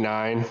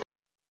 29.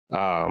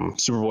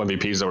 Super Bowl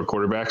MVPs that were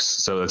quarterbacks.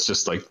 So that's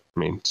just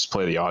just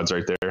play the odds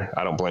right there.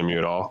 I don't blame you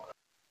at all.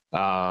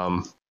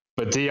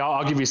 But D,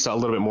 I'll give you a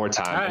little bit more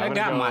time. I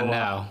got mine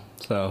now.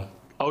 So.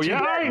 Oh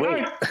yeah,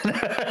 wait.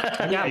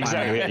 Yeah,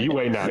 exactly. Yeah, you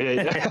wait now.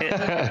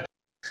 Yeah.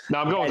 No,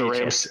 I'm going with the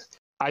Rams.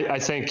 I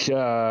think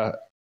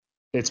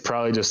it's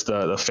probably just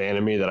the fan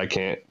of me that I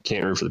can't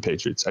root for the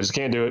Patriots. I just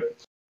can't do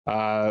it.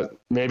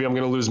 Maybe I'm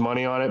going to lose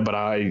money on it, but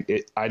I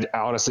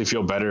honestly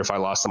feel better if I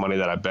lost the money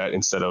that I bet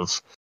instead of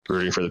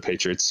rooting for the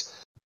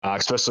Patriots,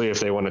 especially if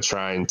they want to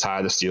try and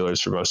tie the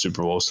Steelers for most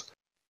Super Bowls.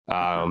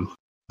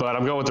 But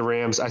I'm going with the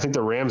Rams. I think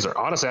the Rams are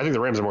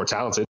more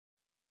talented.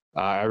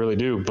 I really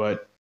do,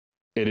 but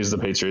it is the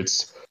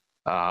Patriots.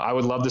 I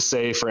would love to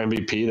say for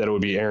MVP that it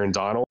would be Aaron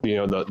Donald,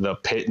 the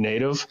Pitt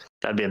native.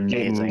 That'd be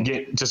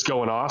amazing. Just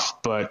going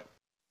off, but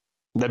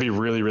that'd be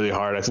really, really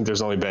hard. I think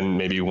there's only been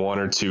maybe 1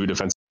 or 2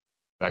 defensive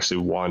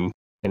actually won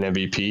an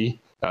MVP,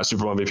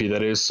 Super Bowl MVP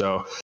that is.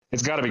 So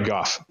it's got to be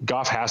Goff.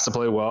 Goff has to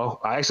play well.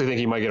 I actually think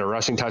he might get a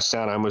rushing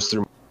touchdown. I almost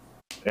threw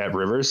at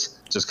Rivers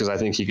just because I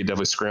think he could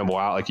definitely scramble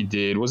out like he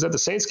did. Was that the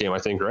Saints game? I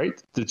think,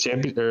 right? The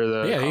champion or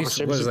the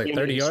he was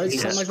 30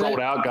 yards, something like that. Scrolled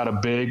out, got a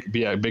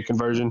big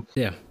conversion.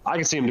 Yeah, I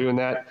can see him doing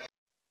that.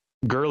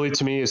 Gurley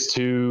to me is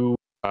too.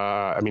 He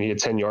had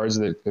 10 yards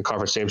in the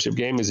conference championship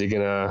game. Is he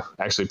gonna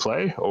actually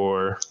play,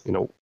 or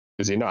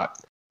is he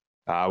not?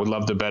 I would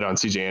love to bet on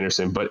CJ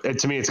Anderson, but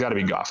to me, it's got to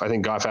be Goff. I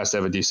think Goff has to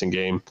have a decent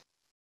game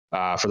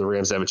for the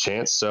Rams to have a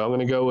chance. So I'm going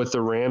to go with the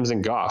Rams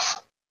and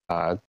Goff.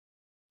 I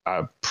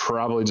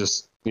probably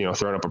just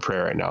throwing up a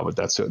prayer right now, but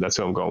that's who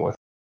I'm going with.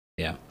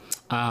 Yeah.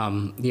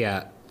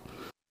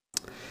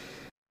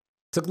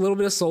 Took a little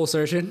bit of soul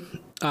searching.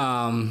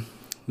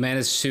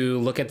 Managed to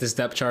look at this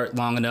depth chart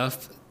long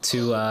enough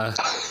to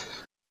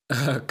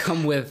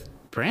come with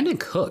Brandon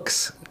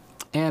Cooks.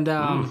 And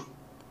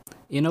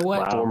you know what?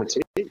 Wow.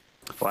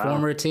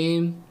 Former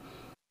team.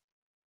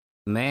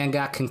 Man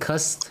got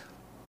concussed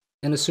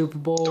in the Super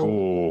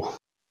Bowl.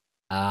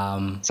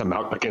 Is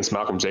that against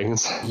Malcolm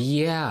Jenkins?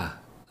 Yeah.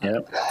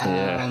 Yep.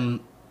 Yeah.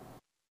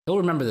 He'll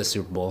remember the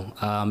Super Bowl,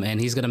 and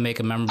he's gonna make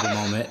a memorable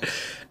moment,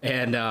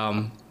 and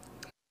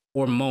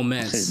or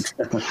moments.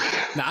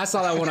 Now I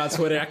saw that one on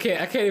Twitter. I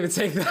can't even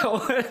take that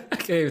one. I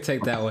can't even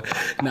take that one.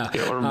 No,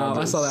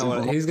 I saw that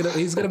one. He's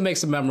gonna make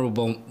some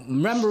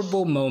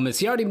memorable moments.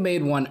 He already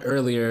made one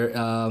earlier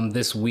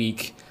this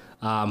week,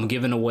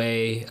 giving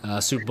away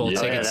Super Bowl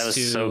tickets that was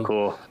to so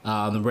cool.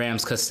 The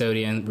Rams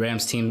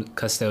team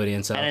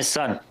custodian. So.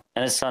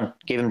 And his son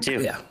gave him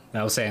 2. Yeah,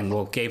 I was saying,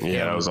 gave him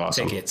that was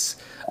awesome. tickets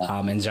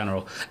in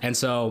general. And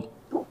so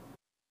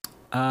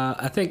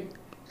I think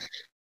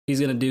he's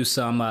going to do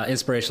some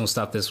inspirational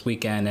stuff this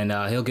weekend, and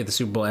he'll get the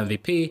Super Bowl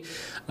MVP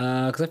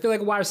because I feel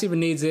like a wide receiver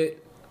needs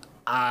it.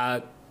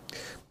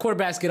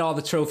 Quarterbacks get all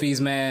the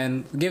trophies,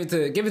 man. Give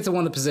it to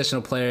one of the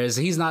positional players.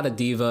 He's not a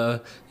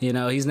diva,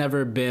 He's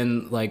never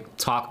been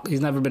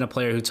He's never been a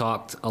player who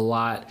talked a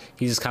lot.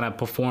 He just kind of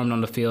performed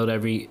on the field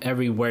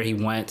everywhere he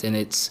went, and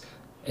it's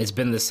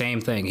been the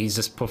same thing. He's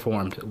just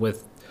performed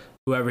with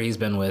whoever he's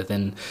been with,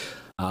 and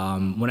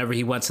whenever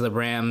he went to the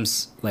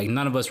Rams,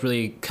 none of us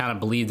really kind of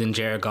believed in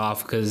Jared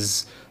Goff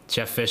because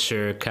Jeff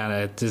Fisher kind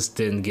of just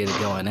didn't get it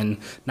going, and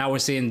now we're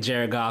seeing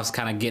Jared Goff's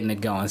kind of getting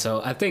it going.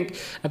 So I think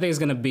it's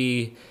gonna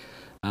be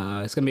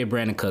a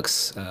Brandon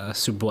Cooks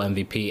Super Bowl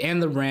MVP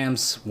and the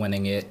Rams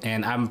winning it,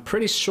 and I'm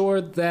pretty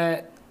sure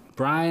that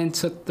Brian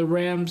took the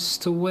Rams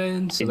to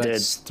win, so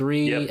that's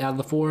 3 out of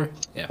the 4.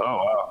 Yeah. Oh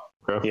wow.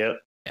 Okay. Yep.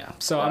 Yeah.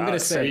 So I'm gonna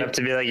say up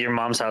to be like your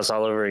mom's house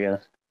all over again.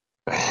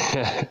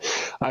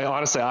 I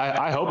honestly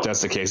hope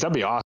that's the case. That'd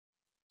be awesome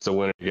to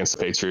win against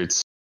the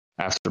Patriots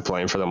after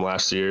playing for them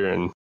last year,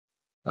 and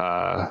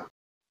I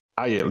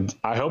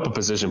hope a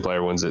position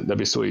player wins it. That'd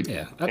be sweet.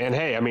 Yeah. And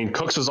hey, I mean,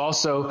 Cooks was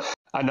also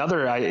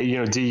another.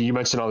 D, you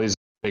mentioned all these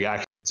big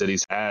accolades that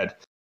he's had.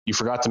 You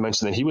forgot to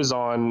mention that he was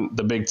on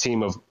the big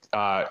team of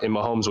In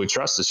Mahomes We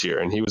Trust this year,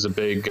 and he was a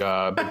big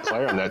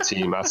player on that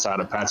team outside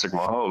of Patrick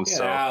Mahomes.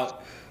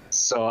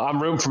 So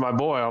I'm rooting for my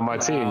boy on my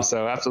team.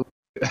 So absolutely.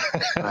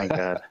 My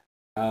God.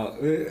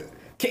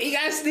 Can you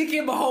guys sneak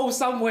in Mahomes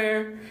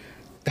somewhere?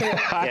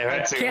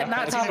 Can't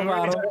not talk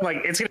about him.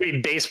 It's gonna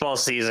be baseball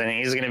season.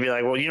 He's gonna be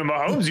like, well,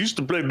 Mahomes used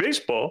to play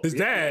baseball. His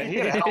dad. He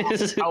had a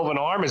hell of an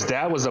arm. His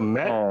dad was a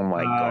Met. Oh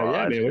my God.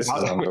 Yeah, man. This is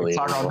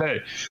unbelievable. Talk all day.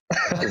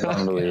 It's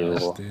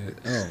unbelievable.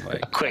 Oh my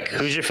God. Quick,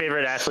 who's your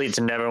favorite athlete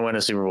to never win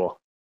a Super Bowl?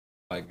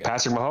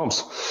 Patrick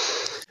Mahomes.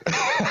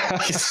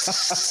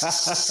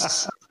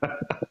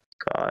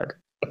 God.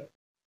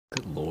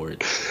 Good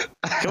Lord.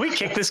 Can we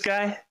kick this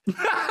guy?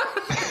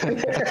 I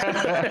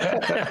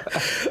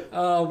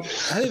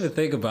didn't even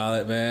think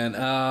about it, man.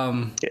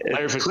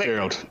 Larry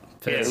Fitzgerald.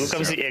 Yeah, who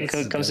comes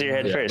to your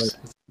head first?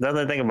 Nothing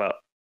to think about.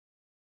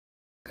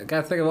 I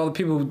gotta think of all the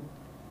people.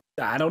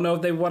 I don't know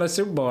if they won a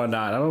Super Bowl or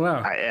not. I don't know.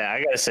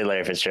 I gotta say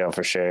Larry Fitzgerald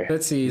for sure.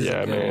 Let's see.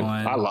 Yeah,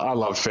 man. I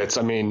love Fitz.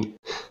 I mean,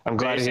 I'm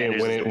glad he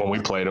didn't win it when we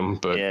played him,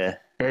 but yeah.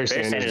 Barry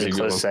Sanders is a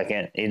close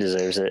second. He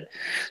deserves it.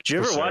 Did you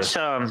ever watch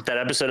that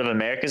episode of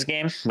America's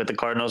Game with the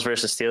Cardinals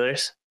versus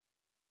Steelers?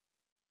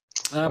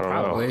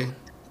 Probably.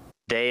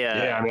 They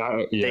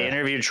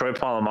interviewed Troy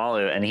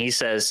Polamalu, and he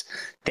says,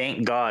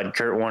 "Thank God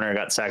Kurt Warner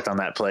got sacked on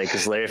that play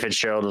because Larry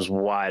Fitzgerald was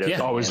wide open." Yeah,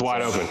 always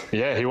wide open.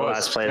 Yeah, he was.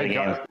 Last play of the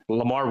game.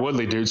 Lamar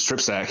Woodley, dude,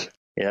 strip sack.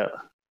 Yeah.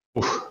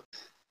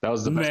 That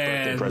was the best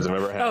birthday present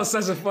I've ever had. That was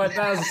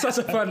such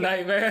a fun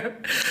night,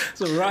 man.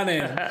 So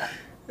running.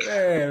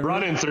 Man,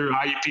 running through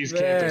IUP's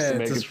campus to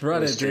make just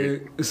running,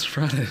 dude. Just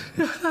running.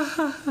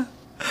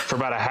 For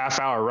about a half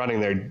hour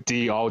running there,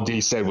 all D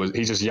said was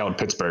he just yelled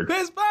Pittsburgh.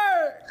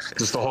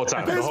 Just the whole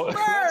time. Let's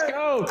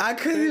go. I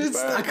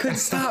couldn't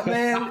stop,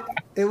 man.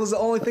 It was the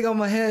only thing on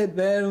my head,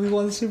 man. We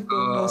won the Super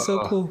Bowl. That was so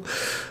cool.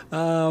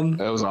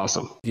 That was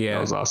awesome. Yeah,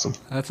 that was awesome.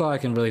 That's all I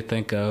can really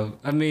think of.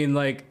 I mean,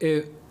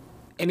 if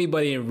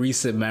anybody in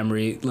recent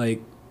memory,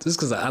 just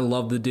because I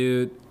love the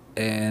dude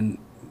and.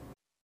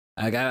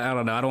 I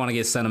don't know. I don't want to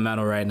get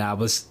sentimental right now,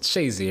 but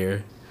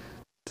Shazier,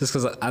 just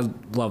because I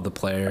love the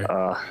player.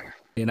 I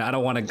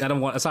don't want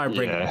to. Sorry,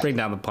 bring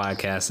down the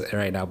podcast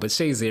right now, but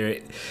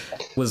Shazier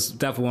was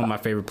definitely one of my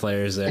favorite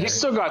players there. He's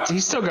still got time.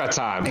 He's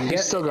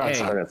still got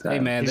time. Hey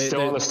man, he's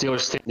still on the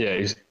Steelers team.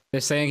 Yeah,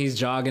 they're saying he's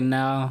jogging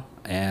now,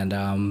 and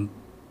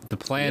the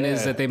plan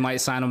is that they might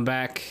sign him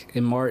back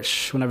in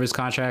March whenever his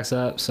contract's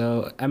up.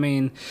 So I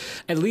mean,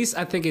 at least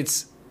I think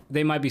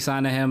they might be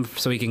signing him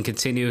so he can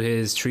continue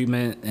his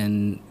treatment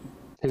and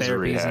his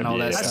therapies rehab, and all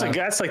that stuff.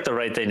 That's the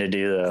right thing to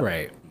do, though.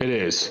 Right. It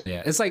is.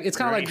 Yeah. It's kind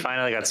of like he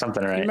finally got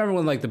something right. You remember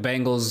when the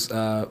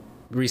Bengals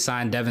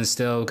re-signed Devin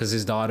Still because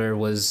his daughter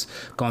was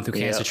going through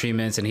cancer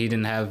treatments and he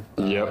didn't have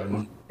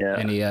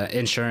any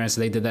insurance.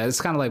 They did that.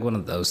 It's kind of like one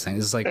of those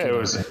things. It's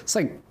it's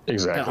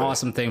exactly an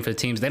awesome thing for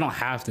teams. They don't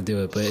have to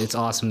do it, but it's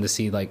awesome to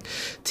see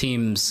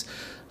teams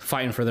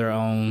fighting for their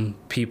own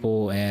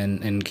people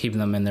and keeping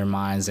them in their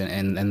minds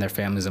and their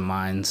families and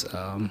minds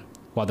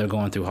while they're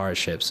going through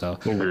hardship. So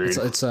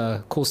it's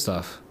cool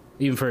stuff.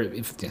 Even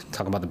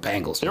talk about the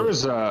Bengals. There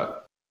was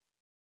but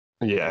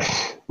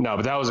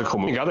that was a cool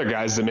movie. Other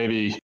guys that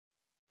maybe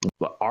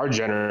our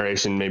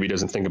generation maybe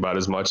doesn't think about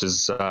as much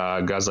as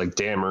guys like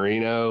Dan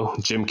Marino,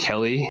 Jim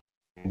Kelly.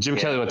 Jim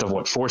Kelly went to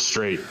what, 4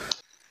 straight,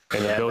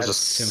 and the Bills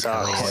just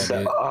sucked.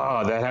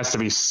 That has to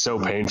be so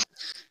painful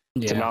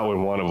to not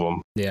win one of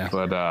them. Yeah,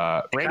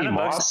 but Randy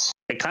Moss.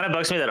 It kind of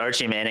bugs me that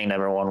Archie Manning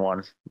never won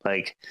one.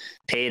 Like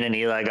Peyton and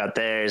Eli got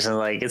theirs, and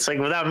like it's like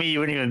without me, you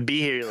wouldn't even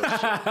be here.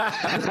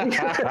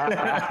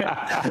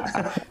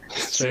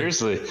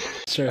 Seriously,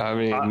 sure. I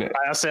mean,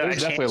 there's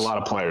definitely a lot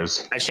of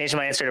players. I changed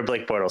my answer to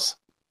Blake Bortles.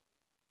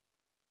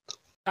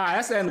 All right,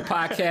 that's the end of the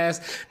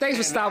podcast. Thanks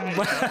for stopping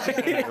by.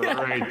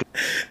 Right.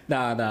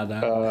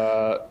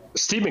 No.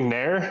 Steve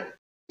McNair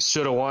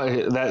should have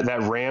won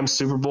that Rams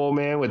Super Bowl,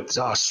 man, with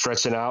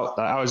stretching out.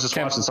 I was just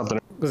watching something.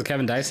 Was it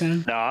Kevin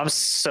Dyson? No, I'm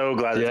so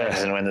glad the Titans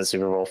didn't win the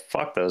Super Bowl.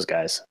 Fuck those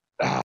guys.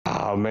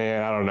 Oh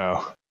man, I don't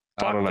know.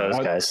 Fuck those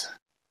guys.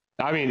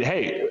 I mean,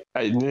 hey,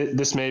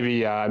 this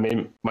maybe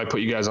might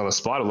put you guys on the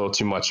spot a little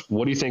too much.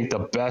 What do you think the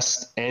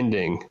best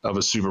ending of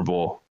a Super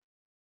Bowl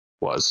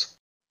was?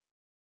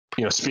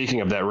 You know,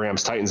 speaking of that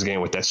Rams Titans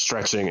game with that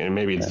stretching and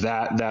maybe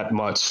that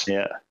much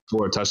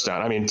for a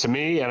touchdown. I mean, to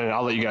me, and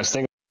I'll let you guys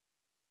think.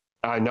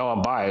 I know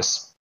I'm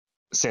biased.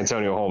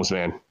 Santonio Holmes,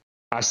 man.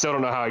 I still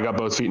don't know how he got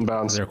both feet in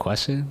bounds. Is there a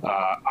question?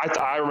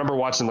 I remember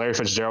watching Larry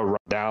Fitzgerald run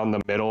down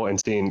the middle and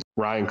seeing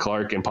Ryan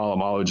Clark and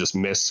Polamalu just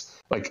miss.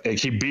 Like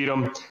he beat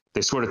them.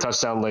 They scored a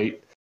touchdown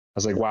late. I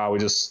was like, wow, we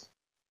just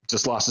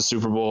lost the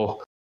Super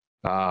Bowl.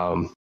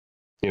 That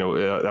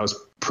was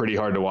pretty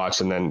hard to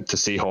watch. And then to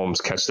see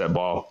Holmes catch that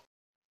ball.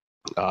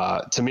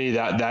 To me,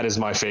 that is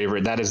my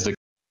favorite. That is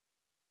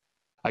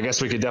I guess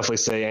we could definitely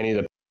say any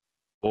of the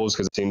Bulls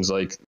because it seems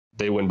like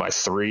they win by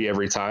 3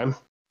 every time.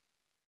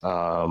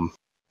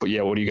 But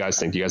yeah, what do you guys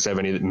think? Do you guys have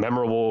any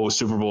memorable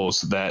Super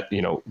Bowls that,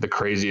 the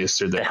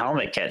craziest or the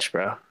helmet catch,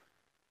 bro?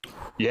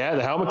 Yeah,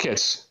 the helmet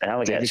catch. The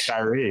helmet catch.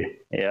 Kyrie.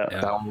 Yeah.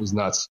 That one was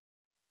nuts.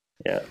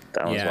 Yeah,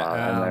 that was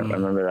wild. I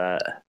remember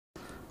that.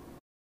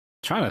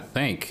 Trying to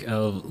think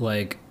of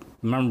like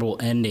memorable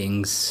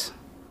endings.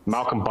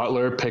 Malcolm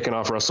Butler picking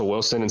off Russell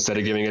Wilson instead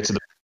of giving it to the.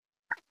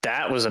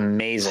 That was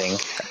amazing.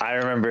 I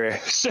remember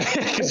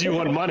because you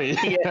won money.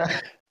 Yeah.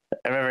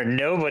 I remember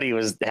nobody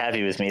was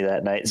happy with me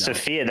that night. No.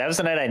 Sophia, that was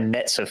the night I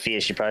met Sophia.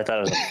 She probably thought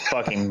I was a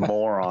fucking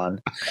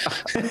moron.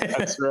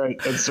 That's right.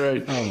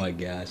 Oh my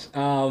gosh.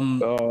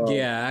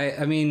 Yeah,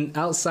 I mean,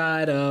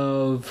 outside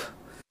of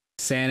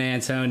San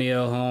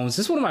Antonio Holmes,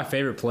 this is one of my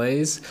favorite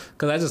plays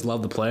because I just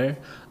love the player.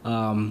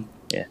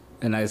 Yeah.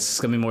 And it's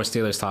going to be more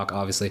Steelers talk,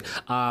 obviously.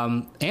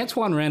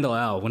 Antoine Randall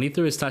L., when he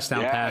threw his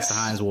touchdown pass to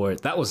Hines Ward,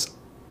 that was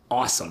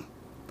awesome.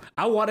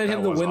 I wanted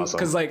him to win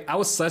because, I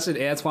was such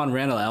an Antoine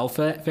Randall L.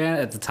 fan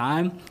at the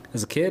time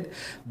as a kid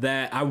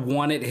that I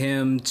wanted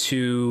him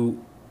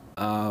to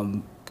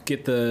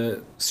get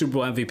the Super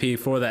Bowl MVP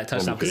for that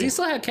touchdown because he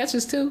still had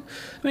catches too.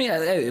 I mean,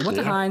 it went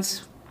to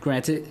Hines.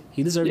 Granted,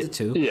 he deserved it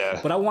too. Yeah.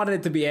 But I wanted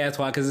it to be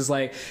Antoine because it's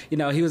like,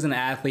 he was an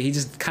athlete. He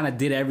just kind of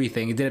did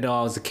everything. He did it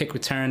all. He was a kick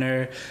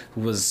returner,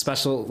 was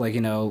special,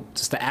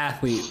 just an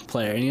athlete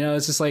player. And,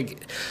 it's just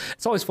like,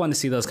 it's always fun to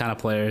see those kind of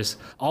players.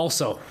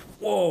 Also,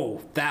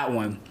 whoa, that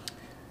one.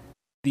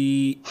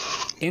 The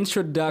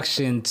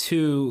introduction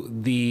to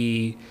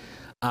the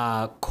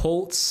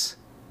Colts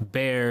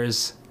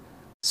Bears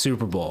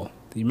Super Bowl.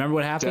 Do you remember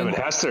what happened?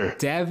 Devin Hester.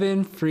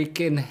 Devin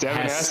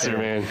Hester,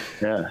 man.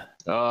 Yeah.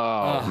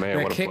 Oh man.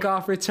 That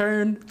kickoff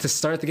return to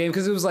start the game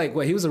because it was like,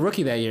 he was a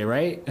rookie that year,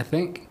 right? I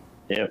think.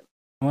 Yep.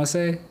 I want to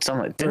say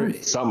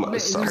Percy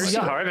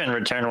Harvin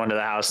returned one to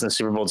the house in the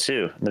Super Bowl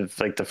too.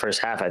 The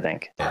first half, I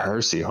think.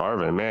 Percy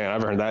Harvin, man,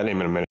 I've heard that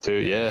name in a minute too.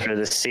 Yeah, for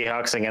the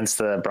Seahawks against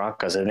the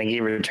Broncos, I think he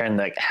returned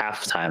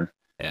halftime.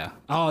 Yeah.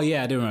 Oh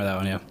yeah, I do remember that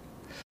one. Yeah.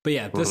 But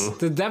yeah,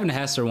 the Devin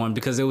Hester one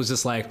because it was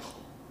just like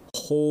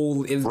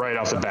right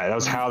off the bat. That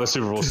was how the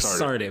Super Bowl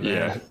started. Man.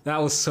 Yeah,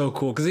 that was so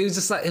cool because it was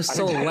just like it was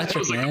so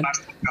electric, man.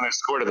 I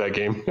scored at that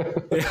game.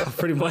 Yeah,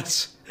 pretty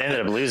much. They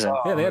ended up losing.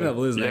 Yeah, they ended up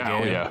losing that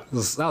game. Yeah, that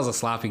was a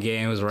sloppy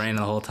game. It was raining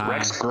the whole time.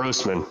 Rex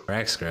Grossman. Yep.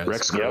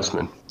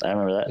 I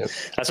remember that. Yep.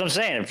 That's what I'm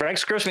saying. If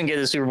Rex Grossman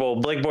gets the Super Bowl,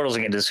 Blake Bortles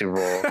will get the Super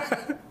Bowl.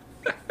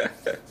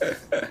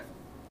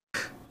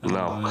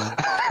 No.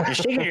 You're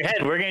shaking your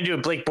head. We're going to do a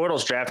Blake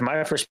Bortles draft.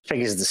 My first pick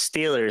is the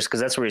Steelers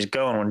because that's where he's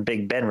going when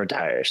Big Ben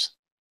retires.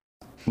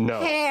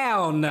 No.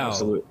 Hell no.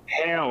 Absolutely.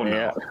 Hell no.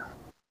 Yeah.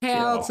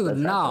 Hell to the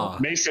no.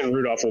 Mason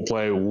Rudolph will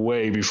play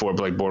way before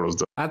Blake Bortles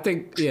does. I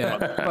think,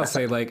 I'll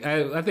say,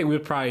 I think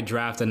we'd probably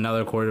draft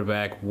another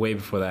quarterback way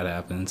before that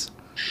happens.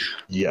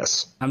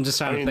 Yes. I'm just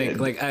trying to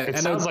think. It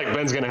sounds like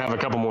Ben's going to have a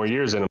couple more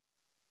years in him.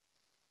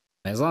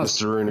 As long as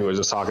Mr. Rooney was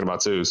just talking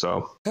about too,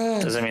 so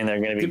doesn't mean they're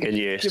going to be good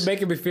years. You're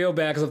making me feel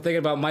bad because I'm thinking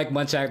about Mike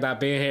Munchak not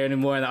being here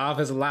anymore, and the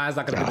offensive line's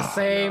not going to be the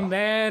same,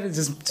 man. It's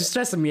just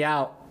stressing me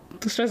out.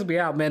 It's stressing me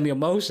out, man. The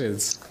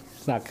emotions.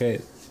 It's not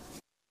good.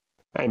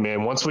 Hey,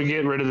 man. Once we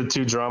get rid of the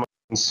 2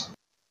 dramas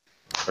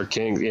or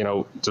Kings,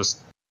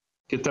 just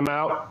get them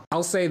out.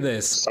 I'll say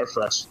this.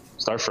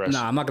 Start fresh.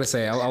 No, I'm not going to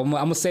say it. I'm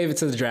going to save it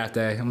to the draft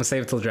day. I'm going to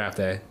save it till the draft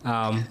day.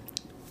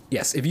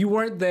 Yes, if you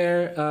weren't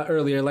there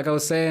earlier, like I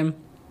was saying,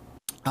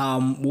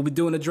 We'll be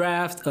doing a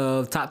draft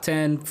of top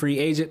 10 free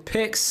agent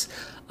picks.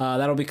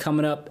 That'll be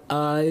coming up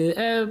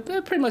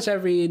pretty much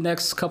every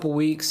next couple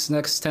weeks,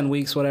 next 10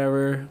 weeks,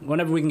 whatever.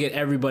 Whenever we can get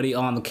everybody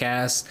on the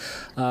cast.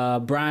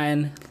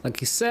 Brian, like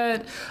he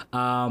said,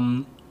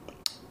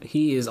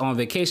 he is on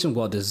vacation,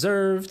 well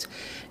deserved.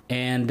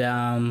 And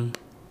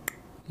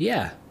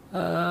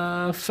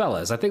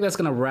fellas, I think that's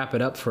gonna wrap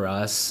it up for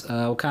us.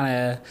 We're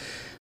kind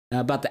of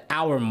about the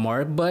hour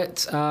mark,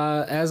 but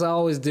as I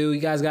always do,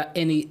 you guys got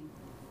any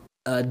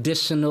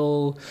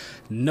additional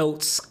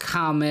notes,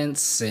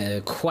 comments,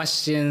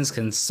 questions,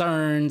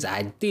 concerns,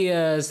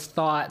 ideas,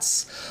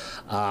 thoughts?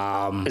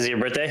 Is it your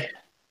birthday?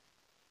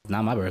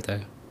 Not my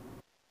birthday.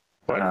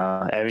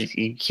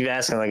 You keep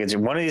asking like it's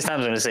one of these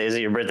times. I'm gonna say, "Is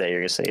it your birthday?"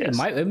 You're gonna say yes.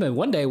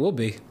 One day will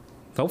be.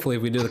 Hopefully,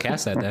 if we do the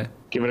cast that day.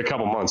 Give it a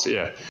couple months.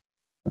 Yeah.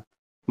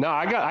 No,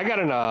 I got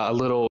a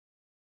little.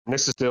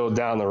 This is still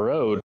down the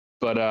road,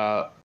 but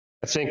I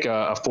think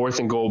a 4th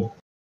and Goal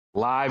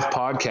live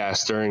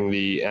podcast during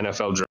the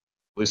NFL draft,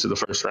 at least of the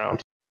first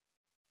round,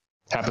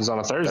 happens on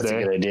a Thursday. That's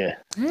a good idea.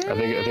 I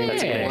think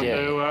that's a good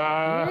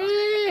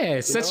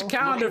idea. Set your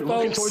calendar, folks.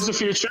 Looking towards the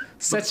future.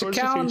 Set your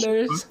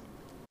calendars.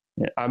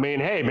 Yeah. I mean,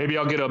 hey, maybe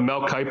I'll get a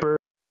Mel Kiper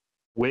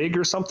wig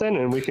or something,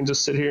 and we can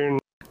just sit here and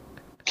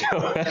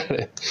go at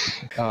it.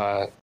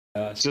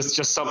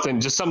 Just something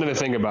to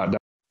think about.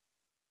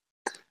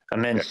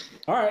 I'm in.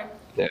 All right.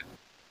 Yeah.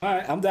 All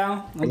right, I'm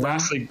down.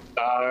 Lastly,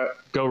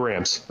 go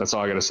Rams. That's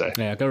all I got to say.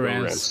 Yeah, go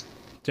Rams.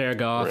 Jared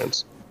Goff.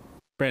 Rams.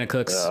 Brandon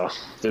Cooks.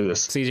 Do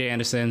this. CJ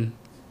Anderson.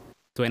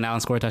 Dwayne Allen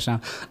scored a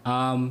touchdown.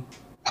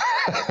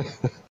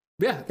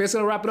 Yeah, that's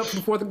going to wrap it up for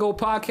the 4th and Goal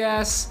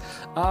podcast.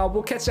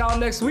 We'll catch y'all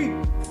next week.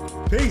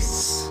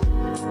 Peace.